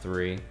 queen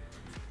f3.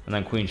 And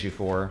then queen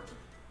g4.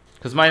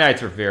 Because my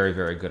knights are very,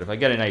 very good. If I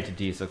get a knight to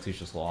d6, he's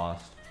just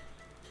lost.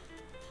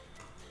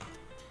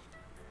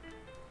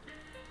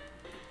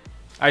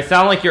 I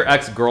sound like your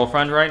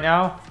ex-girlfriend right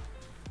now.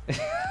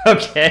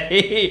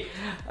 Okay.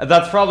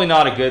 That's probably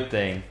not a good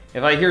thing.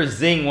 If I hear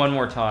zing one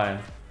more time.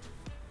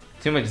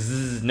 Too much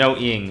zzz, no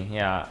ing.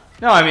 Yeah.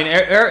 No, I mean,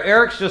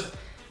 Eric's just...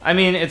 I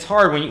mean, it's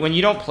hard. When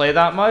you don't play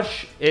that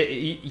much,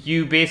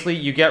 you basically,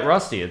 you get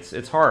rusty.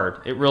 It's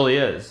hard. It really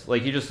is.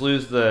 Like, you just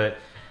lose the...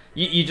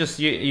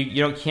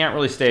 You can't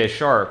really stay as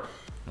sharp.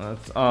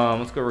 Let's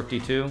go rook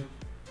d2.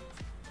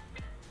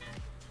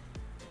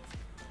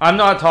 I'm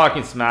not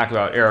talking smack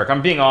about Eric.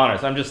 I'm being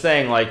honest. I'm just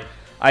saying, like,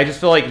 I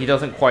just feel like he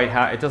doesn't quite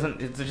have...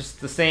 It's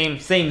just the same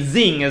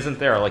zing isn't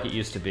there like it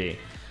used to be.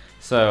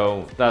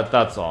 So,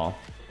 that's all.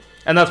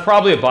 And that's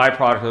probably a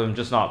byproduct of him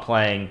just not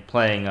playing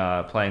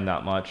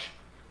that much.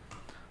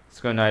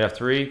 Let's go knight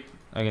f3.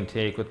 I can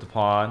take with the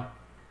pawn.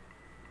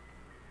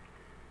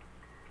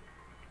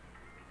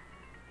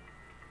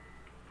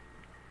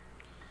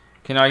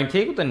 Okay, now I can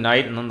take with the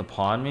knight and then the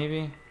pawn,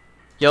 maybe?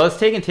 Yeah, let's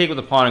take with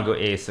the pawn and go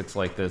a6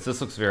 like this.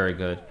 This looks very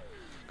good.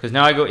 Because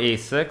now I go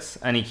a6,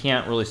 and he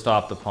can't really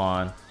stop the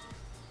pawn.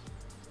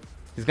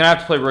 He's going to have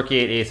to play rook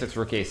e8, a6,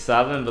 rook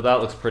a7, but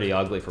that looks pretty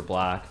ugly for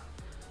black.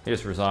 He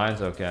just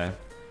resigns? Okay.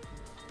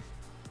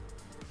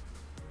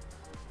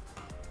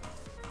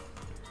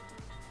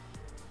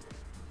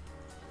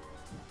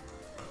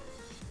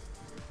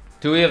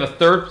 Do we have a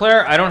third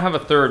player? I don't have a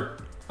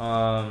third.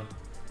 Play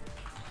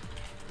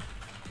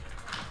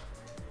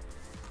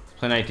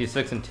knight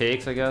d6 and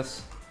takes, I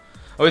guess.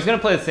 Oh, he's going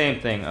to play the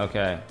same thing.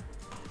 Okay.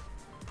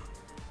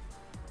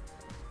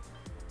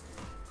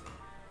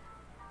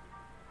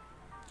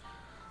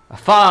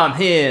 Farm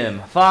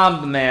him.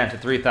 Farm the man to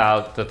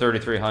 3,000 to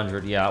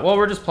 3,300. Yeah. Well,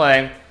 we're just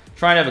playing.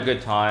 Trying to have a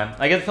good time.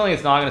 I get the feeling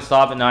it's not going to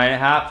stop at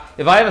 9.5.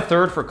 If I have a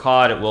third for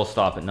COD, it will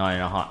stop at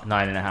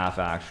 9.5,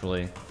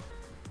 actually.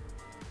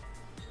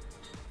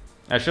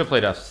 I should have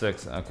played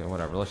f6. Okay,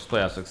 whatever. Let's just play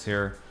f6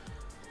 here.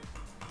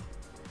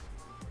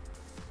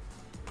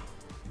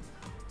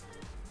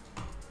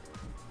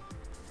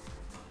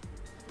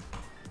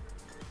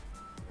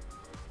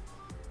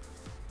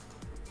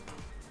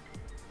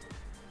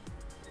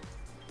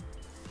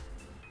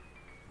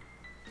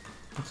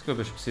 Let's go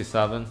bishop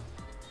c7.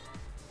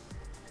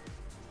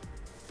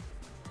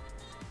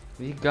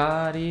 We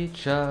got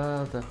each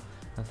other.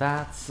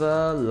 That's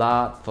a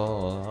lot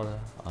for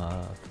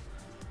us.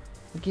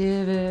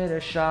 Give it a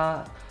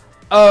shot.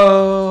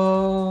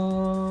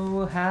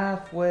 Oh,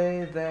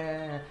 halfway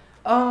there.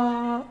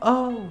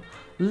 Oh,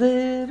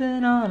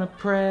 living on a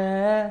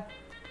prayer.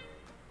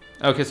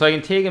 Okay, so I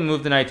can take and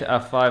move the knight to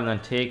f5 and then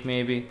take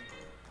maybe.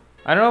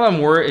 I don't know if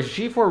I'm worried. Is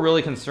g4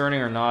 really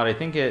concerning or not? I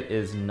think it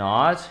is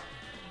not,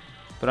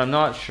 but I'm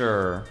not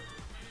sure.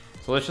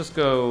 So let's just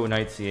go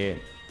knight c8.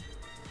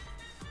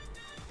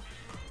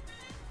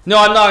 No,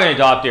 I'm not going to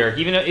adopt Eric.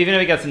 Even if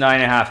it gets a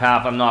 9.5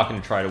 half, I'm not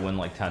going to try to win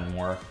like 10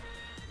 more.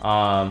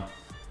 Because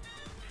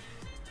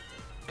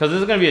this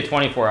is going to be a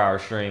 24-hour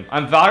stream.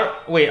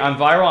 Wait, I'm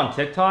viral on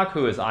TikTok?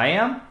 Who is? I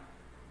am?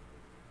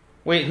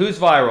 Wait, who's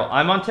viral?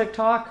 I'm on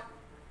TikTok?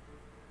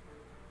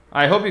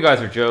 I hope you guys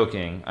are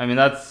joking. I mean,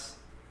 that's...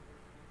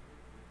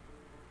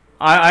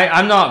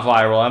 I'm not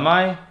viral, am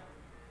I?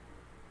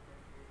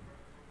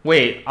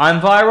 Wait, I'm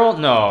viral?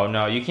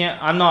 No, you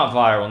can't... I'm not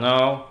viral,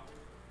 no.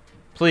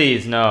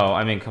 Please, no.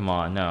 I mean, come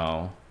on,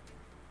 no.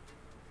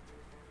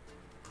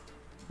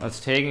 Let's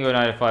take and go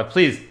knight f5.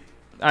 Please.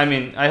 I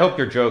mean, I hope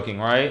you're joking,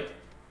 right?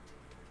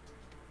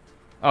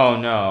 Oh,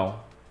 no.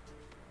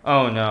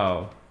 Oh,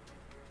 no.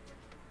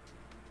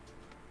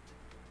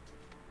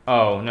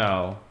 Oh,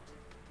 no.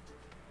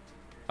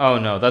 Oh,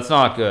 no. That's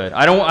not good.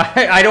 I don't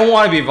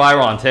want to be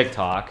viral on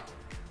TikTok.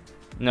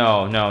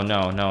 No, no,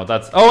 no, no.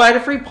 That's... Oh, I had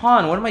a free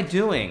pawn. What am I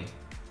doing?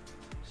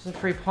 Just a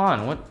free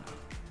pawn. What?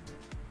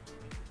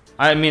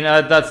 I mean,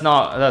 that's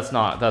not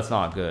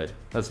good.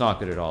 That's not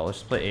good at all. Let's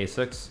just play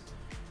a6.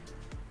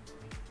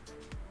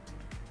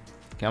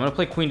 Okay, I'm gonna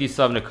play queen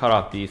d7 to cut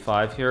off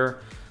b5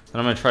 here. Then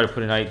I'm gonna try to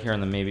put a knight here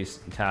and then maybe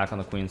attack on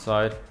the queen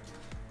side.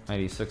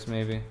 Knight e6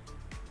 maybe.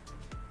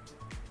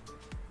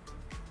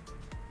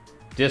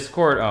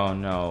 Discord. Oh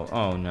no.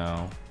 Oh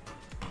no.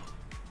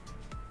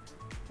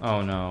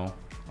 Oh no.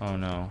 Oh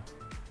no.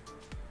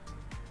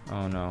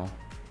 Oh no.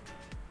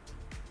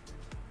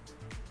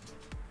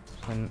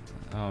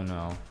 Oh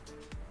no.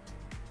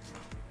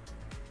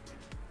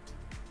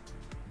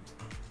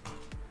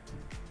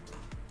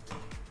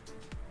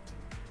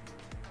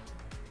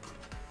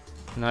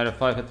 Knight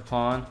f5 hit the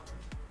pawn.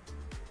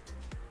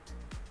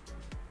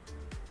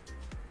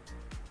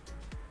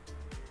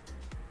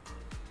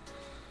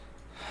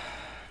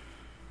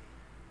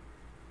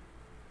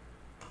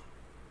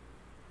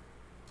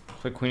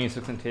 Play queen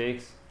e6 and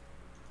takes.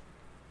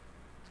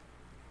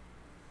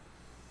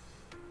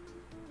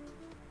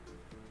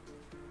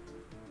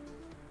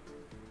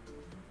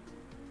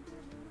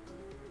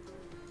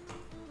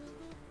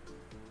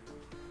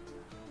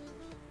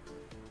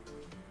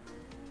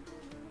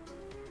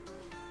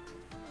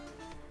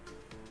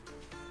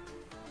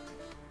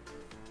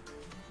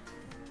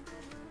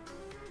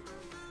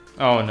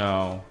 Oh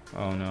no.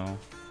 Oh no.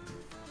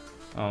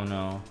 Oh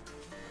no.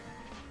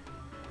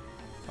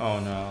 Oh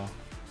no.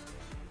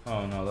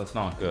 Oh no, that's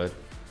not good.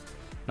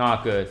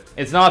 Not good.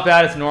 It's not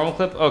bad, it's a normal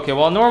clip? Okay,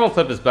 well a normal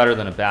clip is better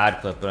than a bad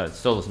clip, but it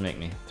still doesn't make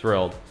me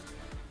thrilled.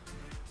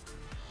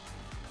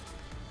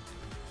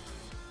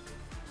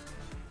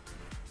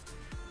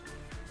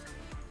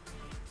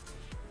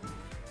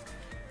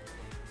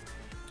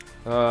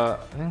 I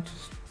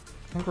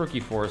think rook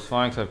e4 is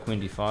fine because I have queen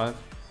d5.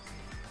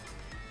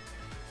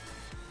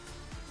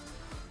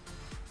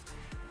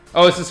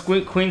 Oh, it's this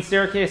queen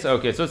staircase?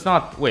 Okay, so it's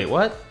not... Wait,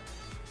 what?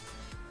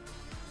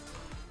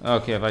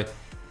 Okay, if I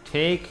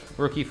take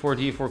rook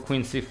e4, d4,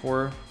 queen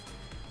c4...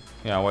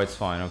 Yeah, white's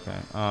fine, okay.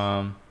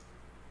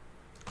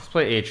 Let's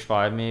play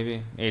h5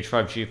 maybe.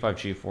 h5, g5,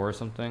 g4 or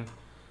something.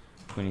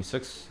 Queen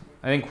e6.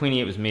 I think queen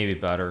e8 was maybe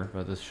better,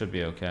 but this should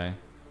be okay.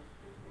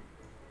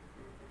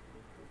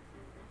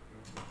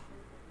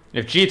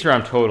 If g3,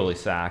 I'm totally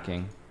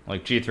sacking.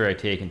 Like g3, I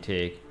take and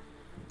take.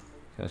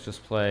 Okay, let's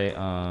just play...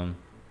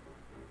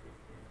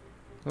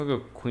 We'll go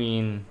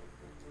queen.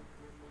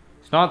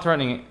 He's not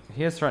threatening.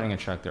 He is threatening a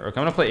check there.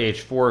 Okay, I'm gonna play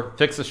h4.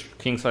 Fix the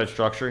kingside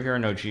structure here.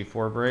 No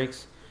g4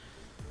 breaks.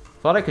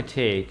 Thought I could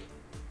take.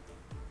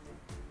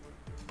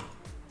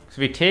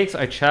 So if he takes,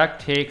 I check.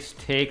 Takes.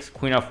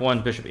 Queen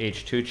f1. Bishop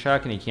h2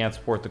 check, and he can't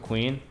support the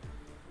queen.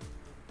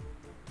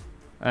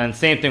 And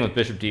same thing with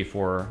bishop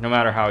d4. No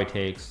matter how he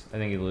takes, I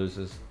think he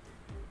loses.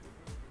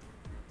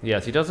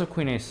 Yes, he does have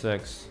queen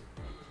a6.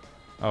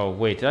 Oh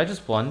wait, did I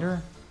just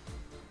blunder?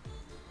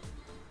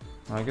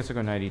 I guess I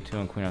go knight e2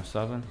 and queen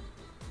f7.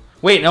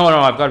 Wait, no,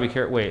 I've got to be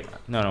careful. Wait,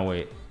 no,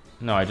 wait.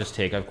 No, I just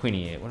take. I have queen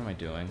e8. What am I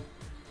doing?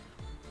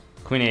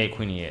 Queen e8,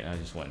 queen e8. I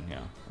just win.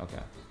 Yeah,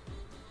 okay.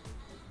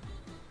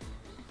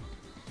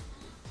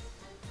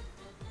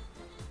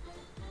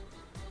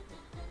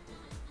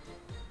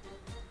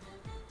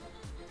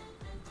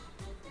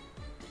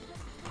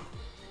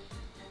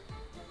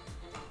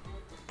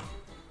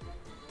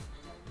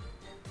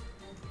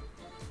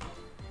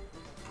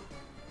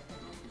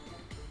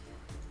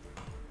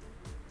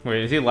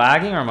 Wait, is he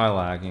lagging or am I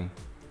lagging?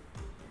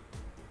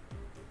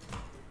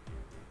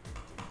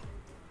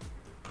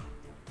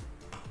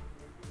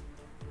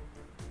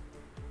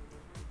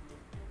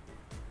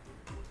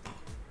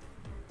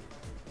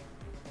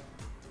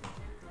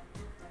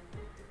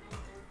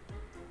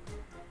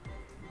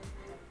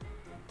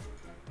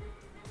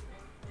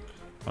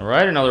 All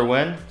right, another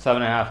win.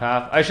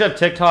 7.5. I should have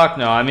TikTok.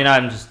 No, I mean,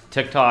 I'm just...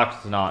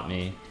 TikTok's not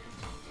me.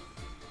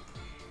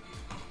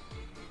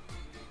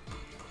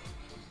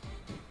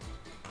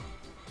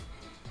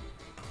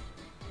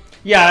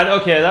 Yeah,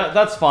 okay,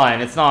 that's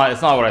fine. It's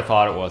not what I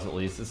thought it was, at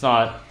least. It's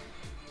not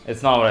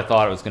what I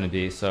thought it was going to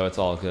be, so it's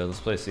all good. Let's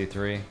play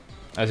c3.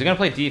 Is he going to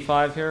play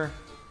d5 here?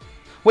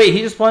 Wait,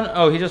 he just blundered.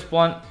 Oh, he just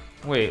blundered.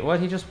 Wait, what?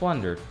 He just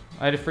blundered.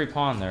 I had a free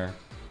pawn there.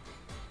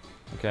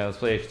 Okay, let's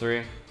play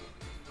h3.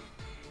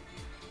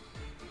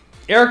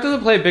 Eric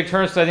doesn't play big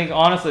turns, so I think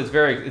honestly it's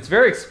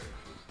very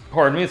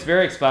pardon me, it's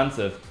very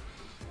expensive.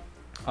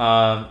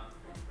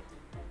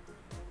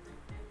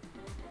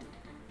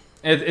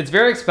 It's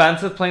very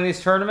expensive playing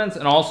these tournaments,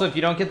 and also if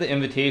you don't get the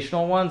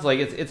invitational ones, like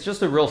it's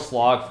just a real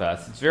slog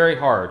fest. It's very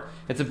hard.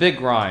 It's a big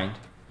grind.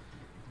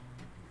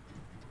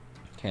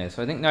 Okay,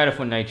 so I think knight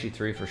f1, knight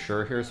g3 for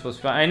sure here is supposed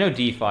to be fine. I know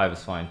d5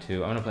 is fine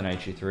too. I'm going to play knight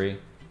g3.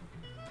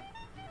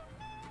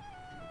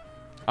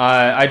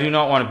 I do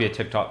not want to be a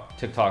TikTok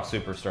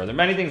superstar. There are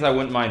many things I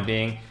wouldn't mind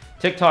being.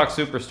 TikTok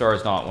superstar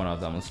is not one of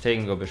them. Let's take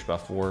and go bishop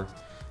f4.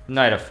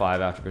 Knight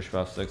f5 after bishop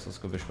f6. Let's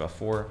go bishop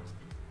f4.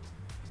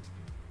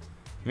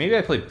 Maybe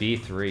I play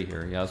b3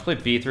 here. Yeah, let's play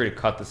b3 to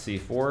cut the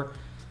c4.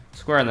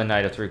 Square on the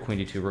knight f3, queen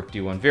d2, rook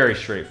d1. Very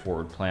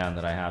straightforward plan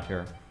that I have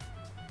here.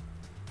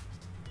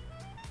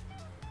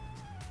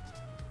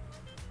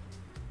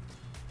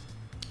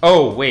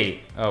 Oh,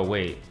 wait. Oh,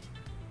 wait.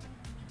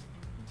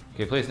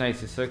 Okay, plays knight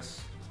c6.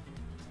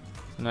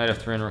 Knight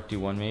f3 and rook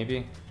d1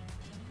 maybe.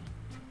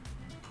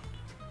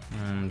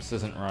 This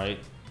isn't right.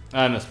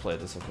 I misplayed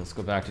this. Okay, let's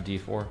go back to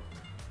d4.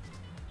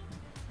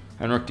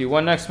 And rook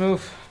d1 next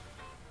move.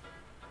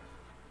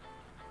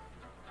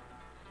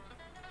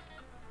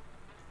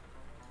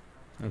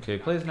 Okay,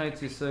 plays knight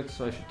c6,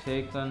 so I should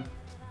take then.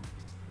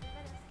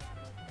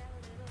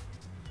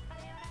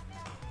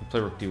 I'll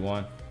play rook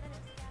d1.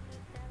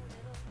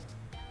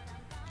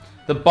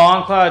 The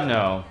bong cloud?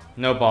 No.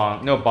 No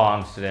bong. No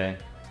bongs today.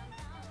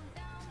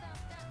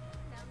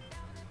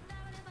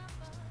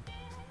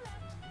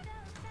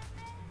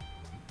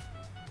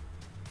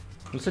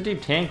 What's a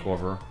deep tank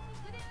over?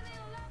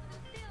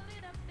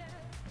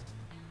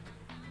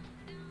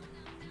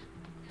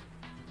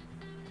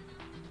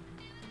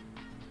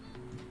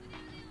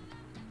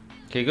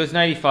 Okay, goes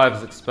 95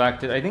 as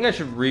expected. I think I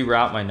should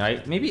reroute my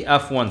knight. Maybe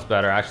f1's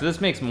better. Actually,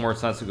 this makes more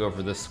sense to go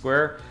for this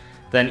square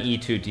than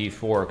e2,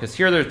 d4. Because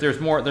here there's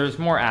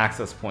more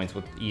access points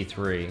with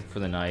e3 for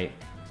the knight.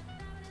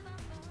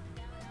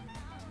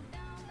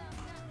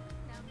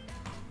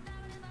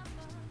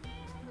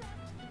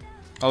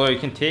 Although you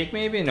can take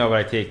maybe? No, but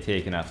I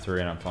take and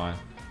f3 and I'm fine.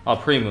 I'll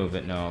pre-move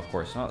it. No, of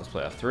course not. Let's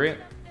play f3.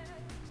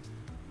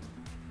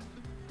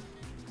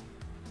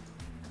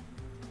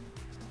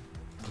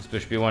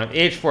 Bishop b1.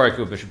 If h4, I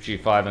go bishop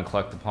g5 and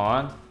collect the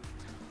pawn.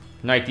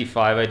 Knight d5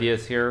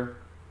 ideas here.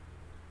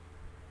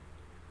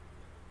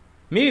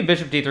 Maybe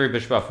bishop d3,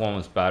 bishop f1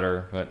 was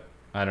better, but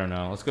I don't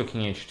know. Let's go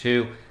king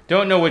h2.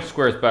 Don't know which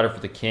square is better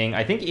for the king.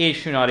 I think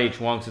h2, not h1,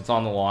 because it's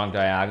on the long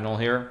diagonal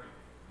here.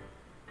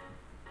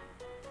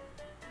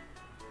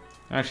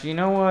 Actually, you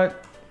know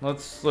what?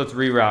 Let's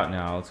reroute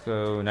now. Let's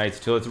go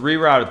knights 2. Let's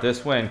reroute it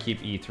this way and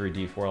keep e3,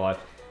 d4 alive.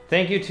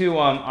 Thank you to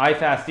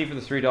iFastD for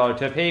the $3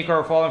 tip. Hey,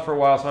 Carl, following for a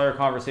while, saw your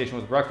conversation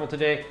with Breckville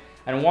today,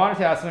 and wanted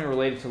to ask something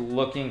related to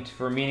looking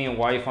for meaning and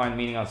why you find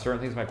meaning on certain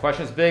things. My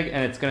question is big,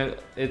 and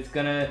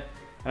and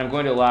I'm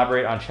going to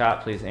elaborate on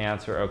chat. Please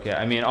answer. Okay,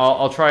 I mean,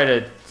 I'll try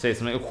to say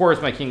something. Of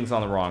course, my king's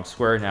on the wrong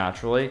square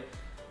naturally,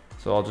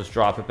 so I'll just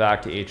drop it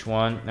back to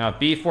h1. Now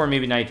b4,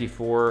 maybe knight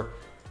d4.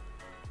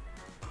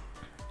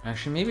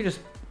 Actually, maybe just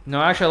no.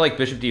 Actually, I like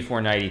bishop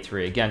d4, knight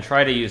e3. Again,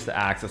 try to use the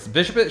axis.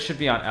 Bishop should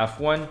be on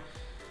f1.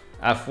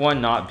 F1,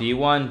 not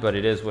B1, but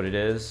it is what it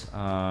is. Okay,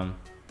 I'm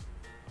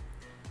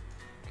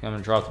going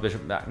to drop the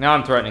bishop back. Now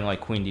I'm threatening like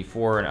queen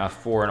d4 and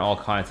f4 and all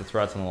kinds of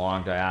threats on the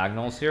long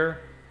diagonals here.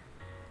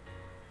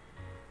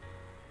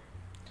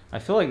 I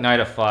feel like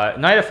knight f5.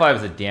 Knight f5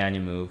 is a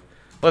Daniel move.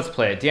 Let's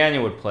play it.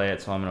 Daniel would play it,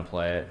 so I'm going to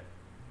play it.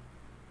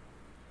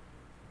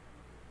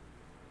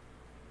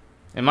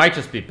 It might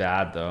just be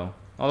bad, though.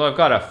 Although I've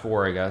got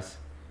f4, I guess.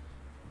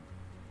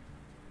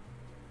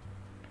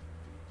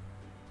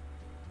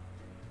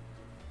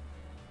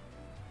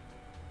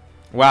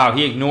 Wow,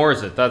 he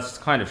ignores it. That's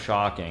kind of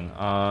shocking.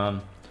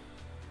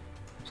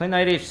 Play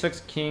knight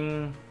h6,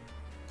 king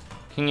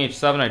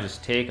h7. I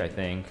just take, I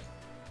think.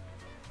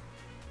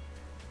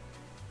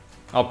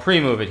 I'll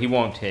pre-move it. He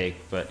won't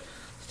take, but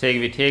let's take.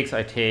 If he takes,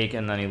 I take,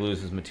 and then he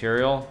loses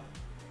material.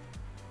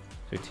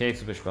 So he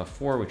takes bishop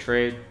f4. We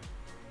trade.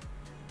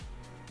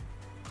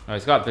 Oh,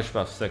 he's got bishop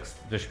f6,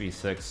 bishop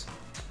e6.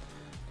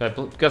 I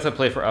guess I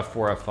play for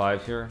f4,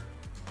 f5 here.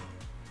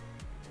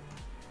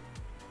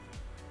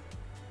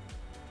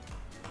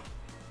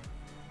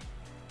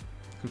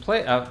 Can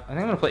play F. I think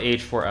I'm gonna play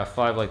h4,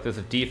 f5 like this.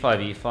 If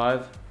d5,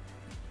 e5.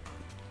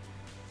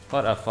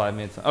 Thought f5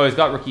 made sense. Oh, he's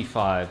got rook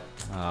e5.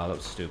 Ah, that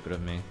was stupid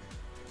of me.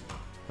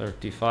 Rook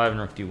d5 and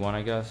rook d1,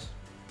 I guess.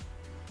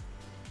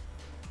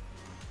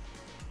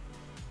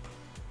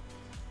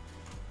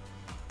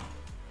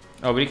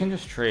 Oh, but he can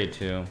just trade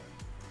too.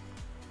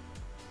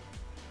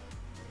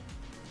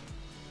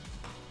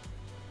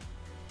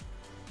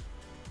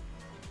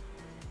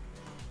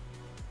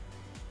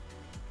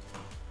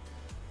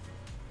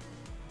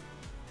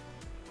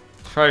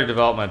 Try to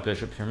develop my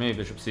bishop here. Maybe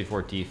bishop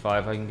c4, d5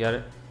 I can get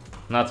it.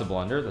 And that's a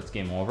blunder. That's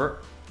game over.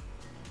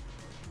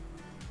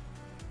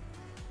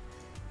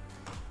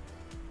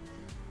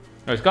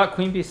 Oh, he's got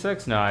queen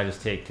b6? No, I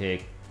just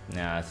take.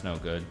 Nah, it's no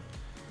good.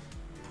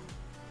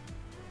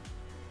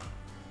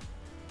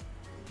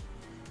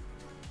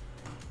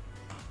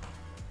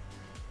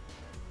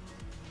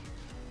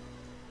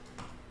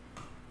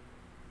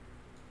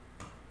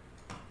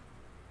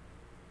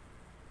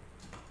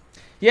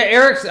 Yeah,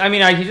 Eric's. I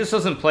mean, he just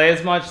doesn't play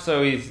as much,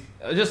 so he's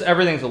just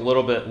everything's a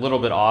little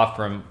bit off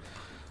from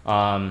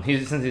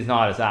Since he's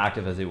not as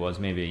active as he was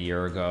maybe a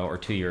year ago or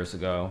 2 years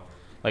ago.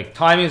 Like,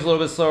 timing's a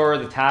little bit slower,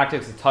 the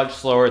tactics a touch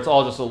slower, it's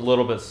all just a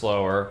little bit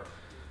slower.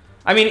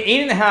 I mean,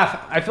 8.5,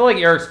 I feel like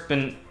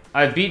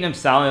I've beaten him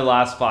soundly the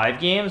last 5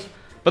 games,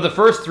 but the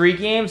first 3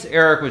 games,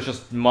 Eric was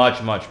just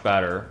much, much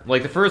better.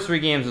 Like, the first 3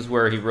 games is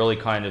where he really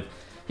kind of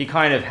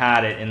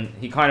had it, and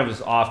he kind of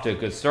was off to a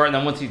good start, and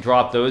then once he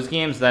dropped those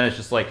games, then it's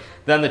just like,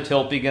 then the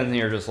tilt begins, and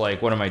you're just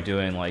like, what am I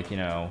doing? Like, you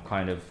know,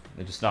 kind of,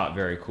 it's just not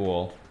very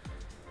cool.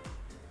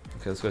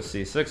 Okay, let's go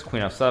c6,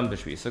 queen f7,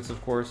 bishop e6, of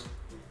course.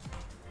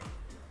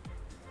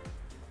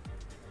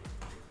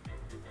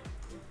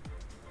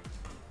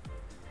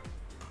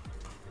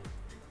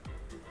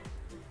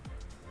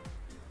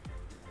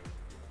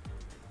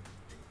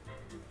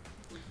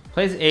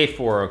 Plays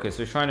a4, okay, so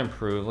he's trying to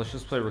improve. Let's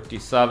just play rook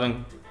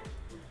d7.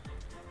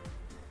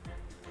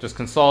 Just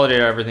consolidate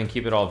everything,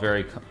 keep it all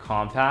very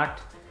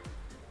compact.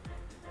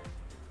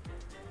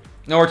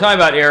 No, we're talking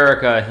about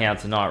Erica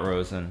Hansen, not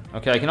Rosen.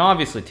 Okay, I can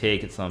obviously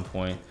take at some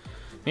point.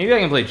 Maybe I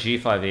can play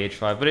g5,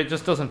 h5, but it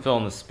just doesn't fill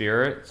in the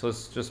spirit. So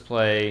let's just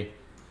play...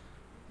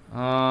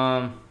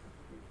 I'm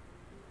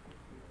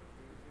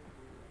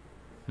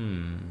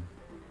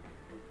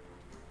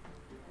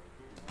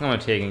going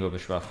to take and go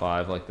bishop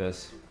f5 like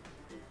this.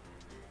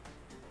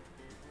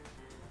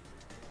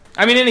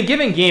 I mean, in a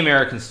given game,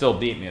 Eric can still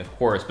beat me, of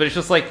course, but it's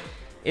just like,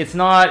 it's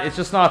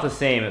just not the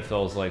same, it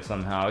feels like,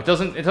 somehow. It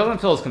doesn't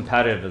feel as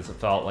competitive as it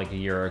felt like a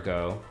year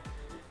ago.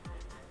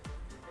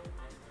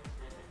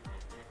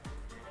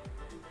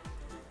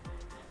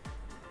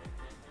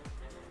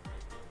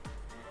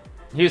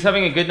 He was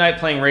having a good night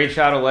playing Raid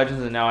Shadow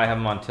Legends, and now I have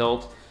him on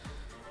tilt.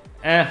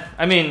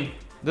 I mean,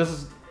 this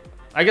is...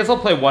 I guess I'll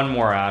play one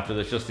more after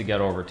this just to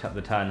get over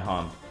the 10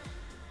 hump.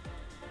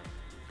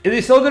 Is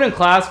he still good in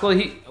Classical?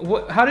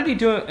 How did he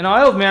do in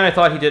Isle of Man? I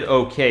thought he did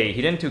okay. He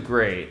didn't do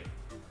great.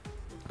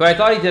 But I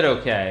thought he did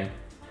okay.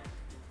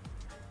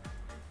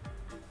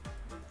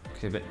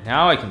 Okay, but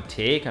now I can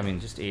take. I mean,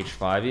 just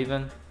h5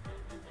 even.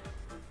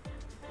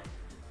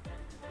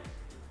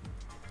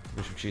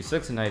 Bishop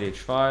g6 and knight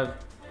h5.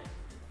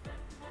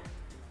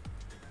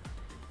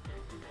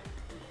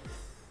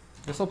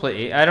 Guess I'll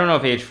play 8. I don't know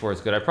if h4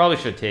 is good. I probably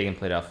should have taken,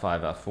 played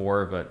f5,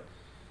 f4, but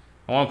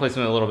I want to play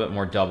something a little bit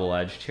more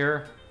double-edged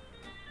here.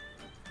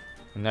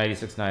 Knight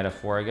e6, knight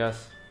f4, I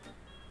guess.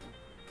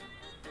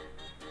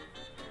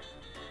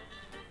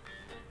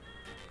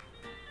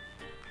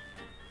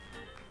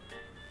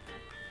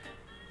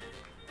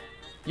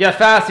 Yeah,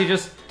 fast. He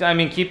just, I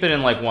mean, keep it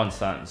in like one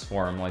sentence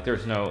for him. Like,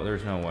 there's no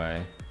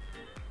way.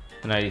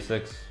 Knight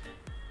e6.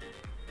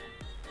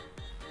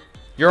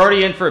 You're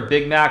already in for a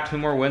Big Mac, 2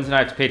 more wins, and I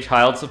have to pay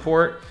child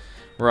support.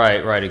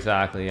 Right,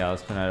 exactly. Yeah,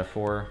 let's play knight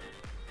f4.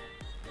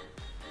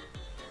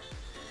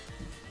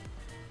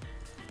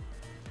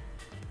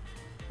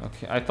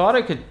 Okay, I thought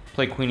I could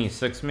play queen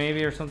e6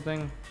 maybe or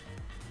something.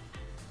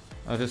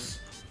 I'll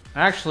just...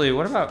 Actually,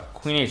 what about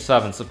queen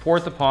h7?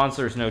 Support the pawn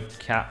so there's no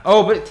cap...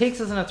 Oh, but it takes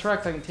isn't a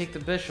threat, so I can take the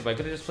bishop. I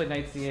could have just played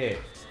knight c8.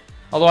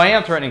 Although I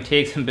am threatening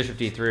takes and bishop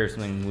d3 or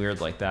something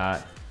weird like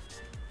that.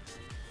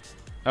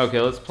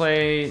 Okay, let's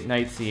play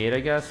knight c8,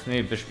 I guess.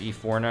 Maybe bishop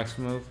e4 next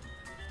move.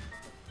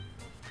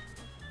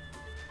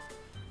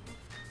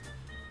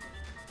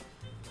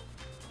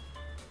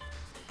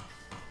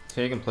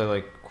 Okay, you can play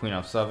like queen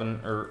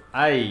f7, or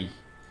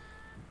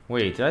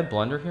wait, did I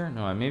blunder here?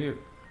 No, I maybe...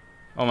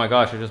 Oh my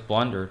gosh, I just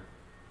blundered.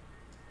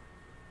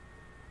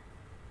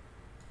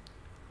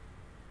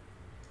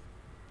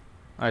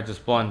 I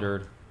just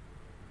blundered.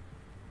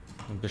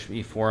 Bishop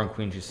e4 and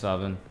queen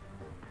g7.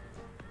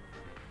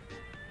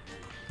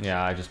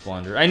 Yeah, I just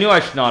blundered. I knew I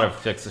should not have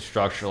fixed a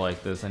structure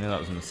like this. I knew that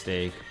was a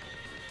mistake.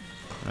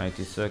 Knight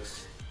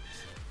d6.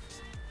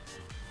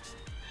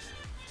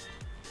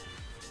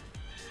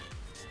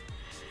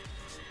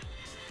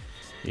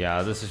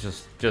 Yeah, this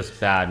is just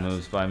bad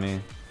moves by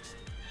me.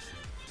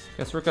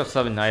 Guess rook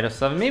f7, knight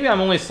f7. Maybe I'm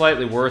only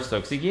slightly worse though,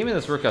 because he gave me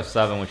this rook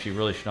f7, which he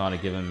really should not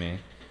have given me.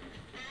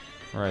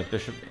 Alright,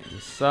 bishop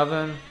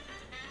e7.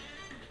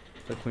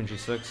 Play queen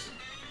g6.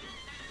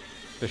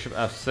 Bishop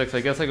f6.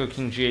 I guess I go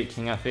king g8,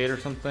 king f8 or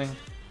something.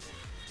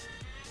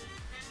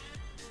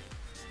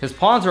 His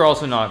pawns are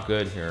also not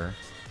good here,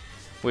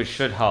 which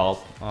should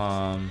help.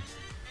 Yeah,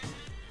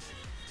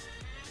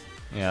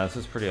 this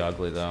is pretty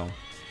ugly though.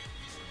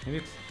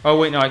 Maybe. Oh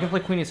wait, no, I can play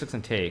queen e6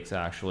 and takes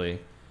actually.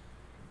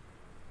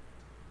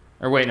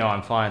 Or wait, no,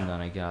 I'm fine then,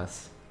 I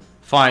guess.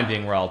 Fine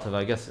being relative.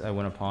 I guess I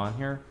win a pawn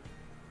here.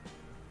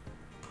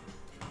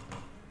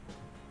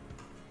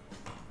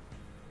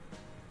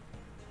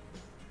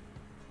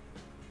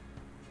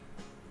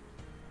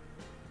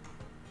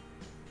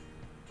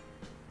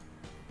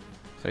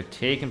 So I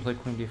take and play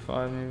queen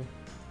d5 maybe?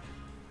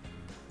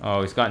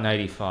 Oh, he's got knight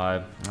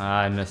e5. Ah,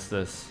 I missed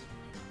this.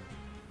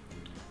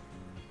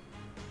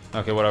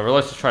 Okay, whatever.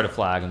 Let's just try to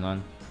flag him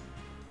then.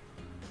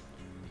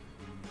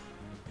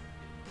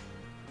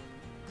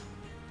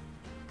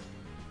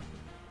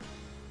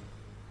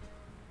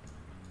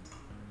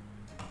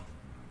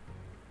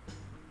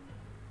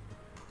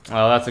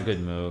 Oh, that's a good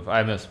move.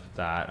 I missed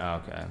that.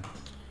 Okay.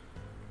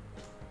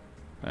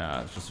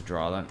 Yeah, it's just a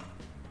draw then.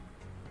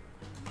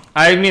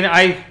 I mean,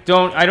 I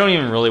don't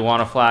even really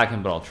want to flag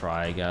him, but I'll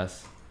try, I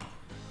guess.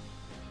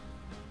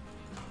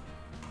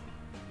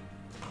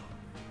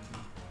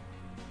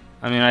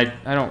 I mean,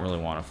 I don't really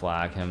want to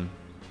flag him.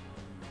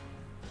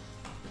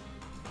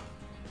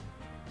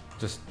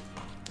 Just,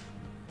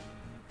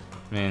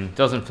 I mean,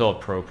 doesn't feel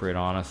appropriate,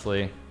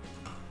 honestly.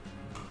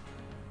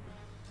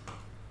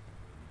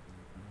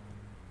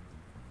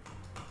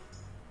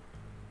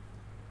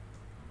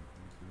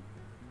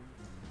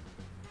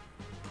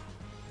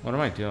 What am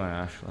I doing,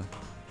 actually?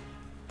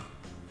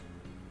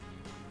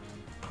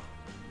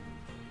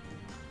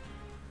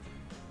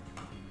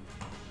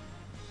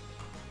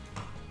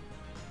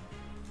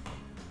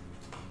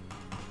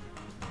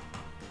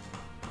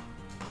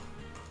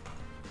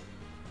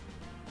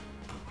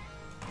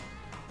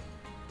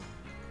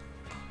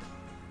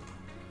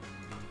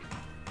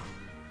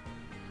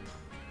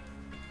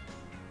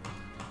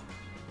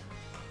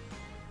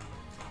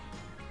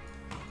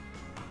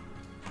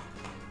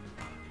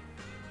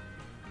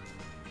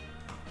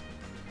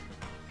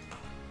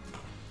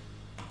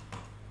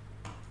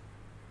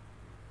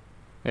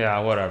 Yeah,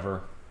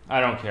 whatever. I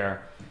don't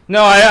care.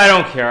 No, I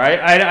don't care.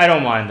 I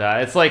don't mind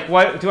that. It's like,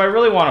 what do I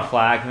really want to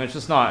flag him? It's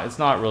just not. It's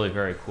not really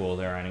very cool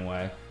there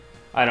anyway.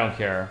 I don't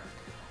care.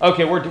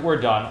 Okay,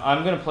 we're done.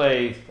 I'm gonna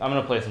play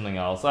something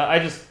else.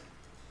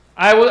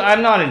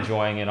 I'm not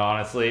enjoying it,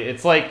 honestly.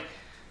 It's like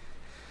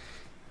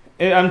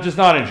I'm just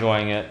not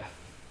enjoying it.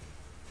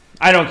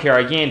 I don't care.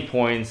 I gained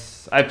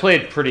points. I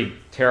played pretty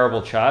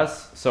terrible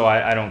chess, so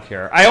I don't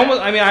care. I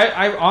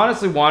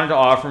honestly wanted to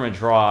offer him a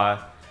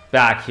draw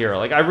back here.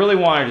 Like, I really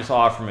want to just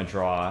offer him a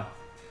draw,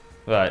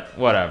 but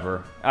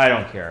whatever. I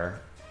don't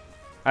care.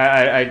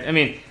 I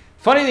mean,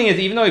 funny thing is,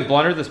 even though he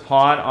blundered this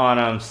pawn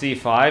on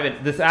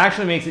c5, this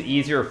actually makes it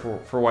easier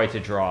for white to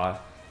draw.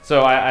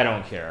 So I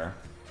don't care.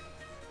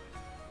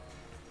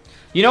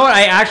 You know what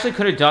I actually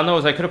could have done though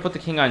is I could have put the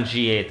king on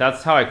g8.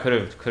 That's how I could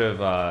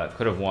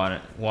have won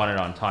it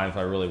on time if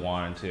I really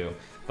wanted to.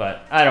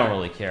 But I don't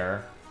really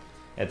care.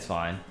 It's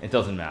fine. It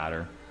doesn't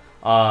matter.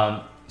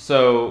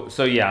 So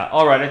yeah.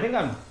 All right. I think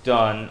I'm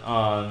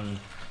done.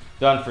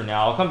 Done for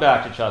now. I'll come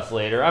back to chess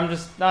later. I'm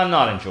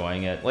not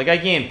enjoying it. Like, I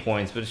gained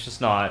points, but it's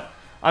just not.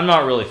 I'm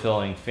not really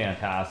feeling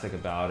fantastic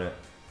about it.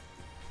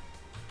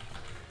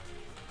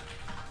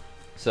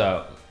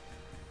 So,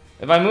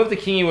 if I moved the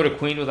king, he would have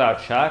queened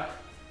without check.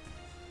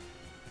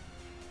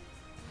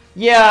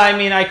 Yeah, I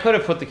mean, I could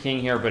have put the king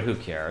here, but who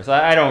cares?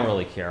 I don't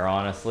really care,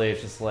 honestly.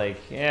 It's just like,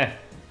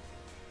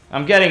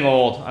 I'm getting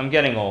old. I'm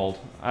getting old.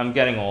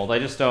 I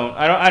just don't.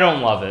 I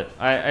don't love it.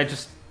 I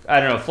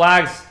don't know.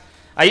 Flags.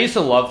 I used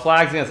to love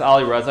flags against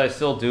Ali Reza. I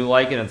still do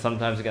like it, and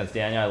sometimes against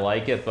Daniel I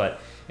like it,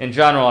 but in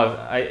general,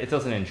 it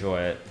doesn't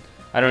enjoy it.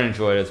 I don't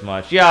enjoy it as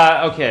much.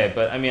 Yeah, okay,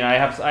 but I mean, I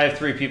have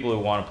 3 people who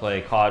want to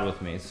play COD with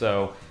me,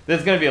 so this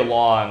is gonna be a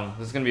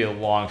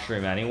long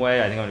stream anyway.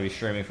 I think I'm gonna be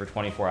streaming for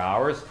 24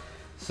 hours.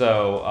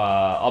 So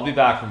I'll be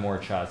back for more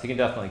chess. You can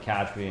definitely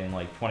catch me in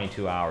like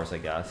 22 hours, I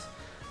guess.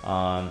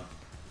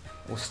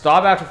 We'll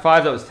stop after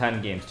 5. That was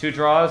 10 games. 2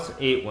 draws,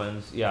 8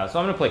 wins. Yeah, so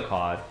I'm going to play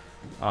COD.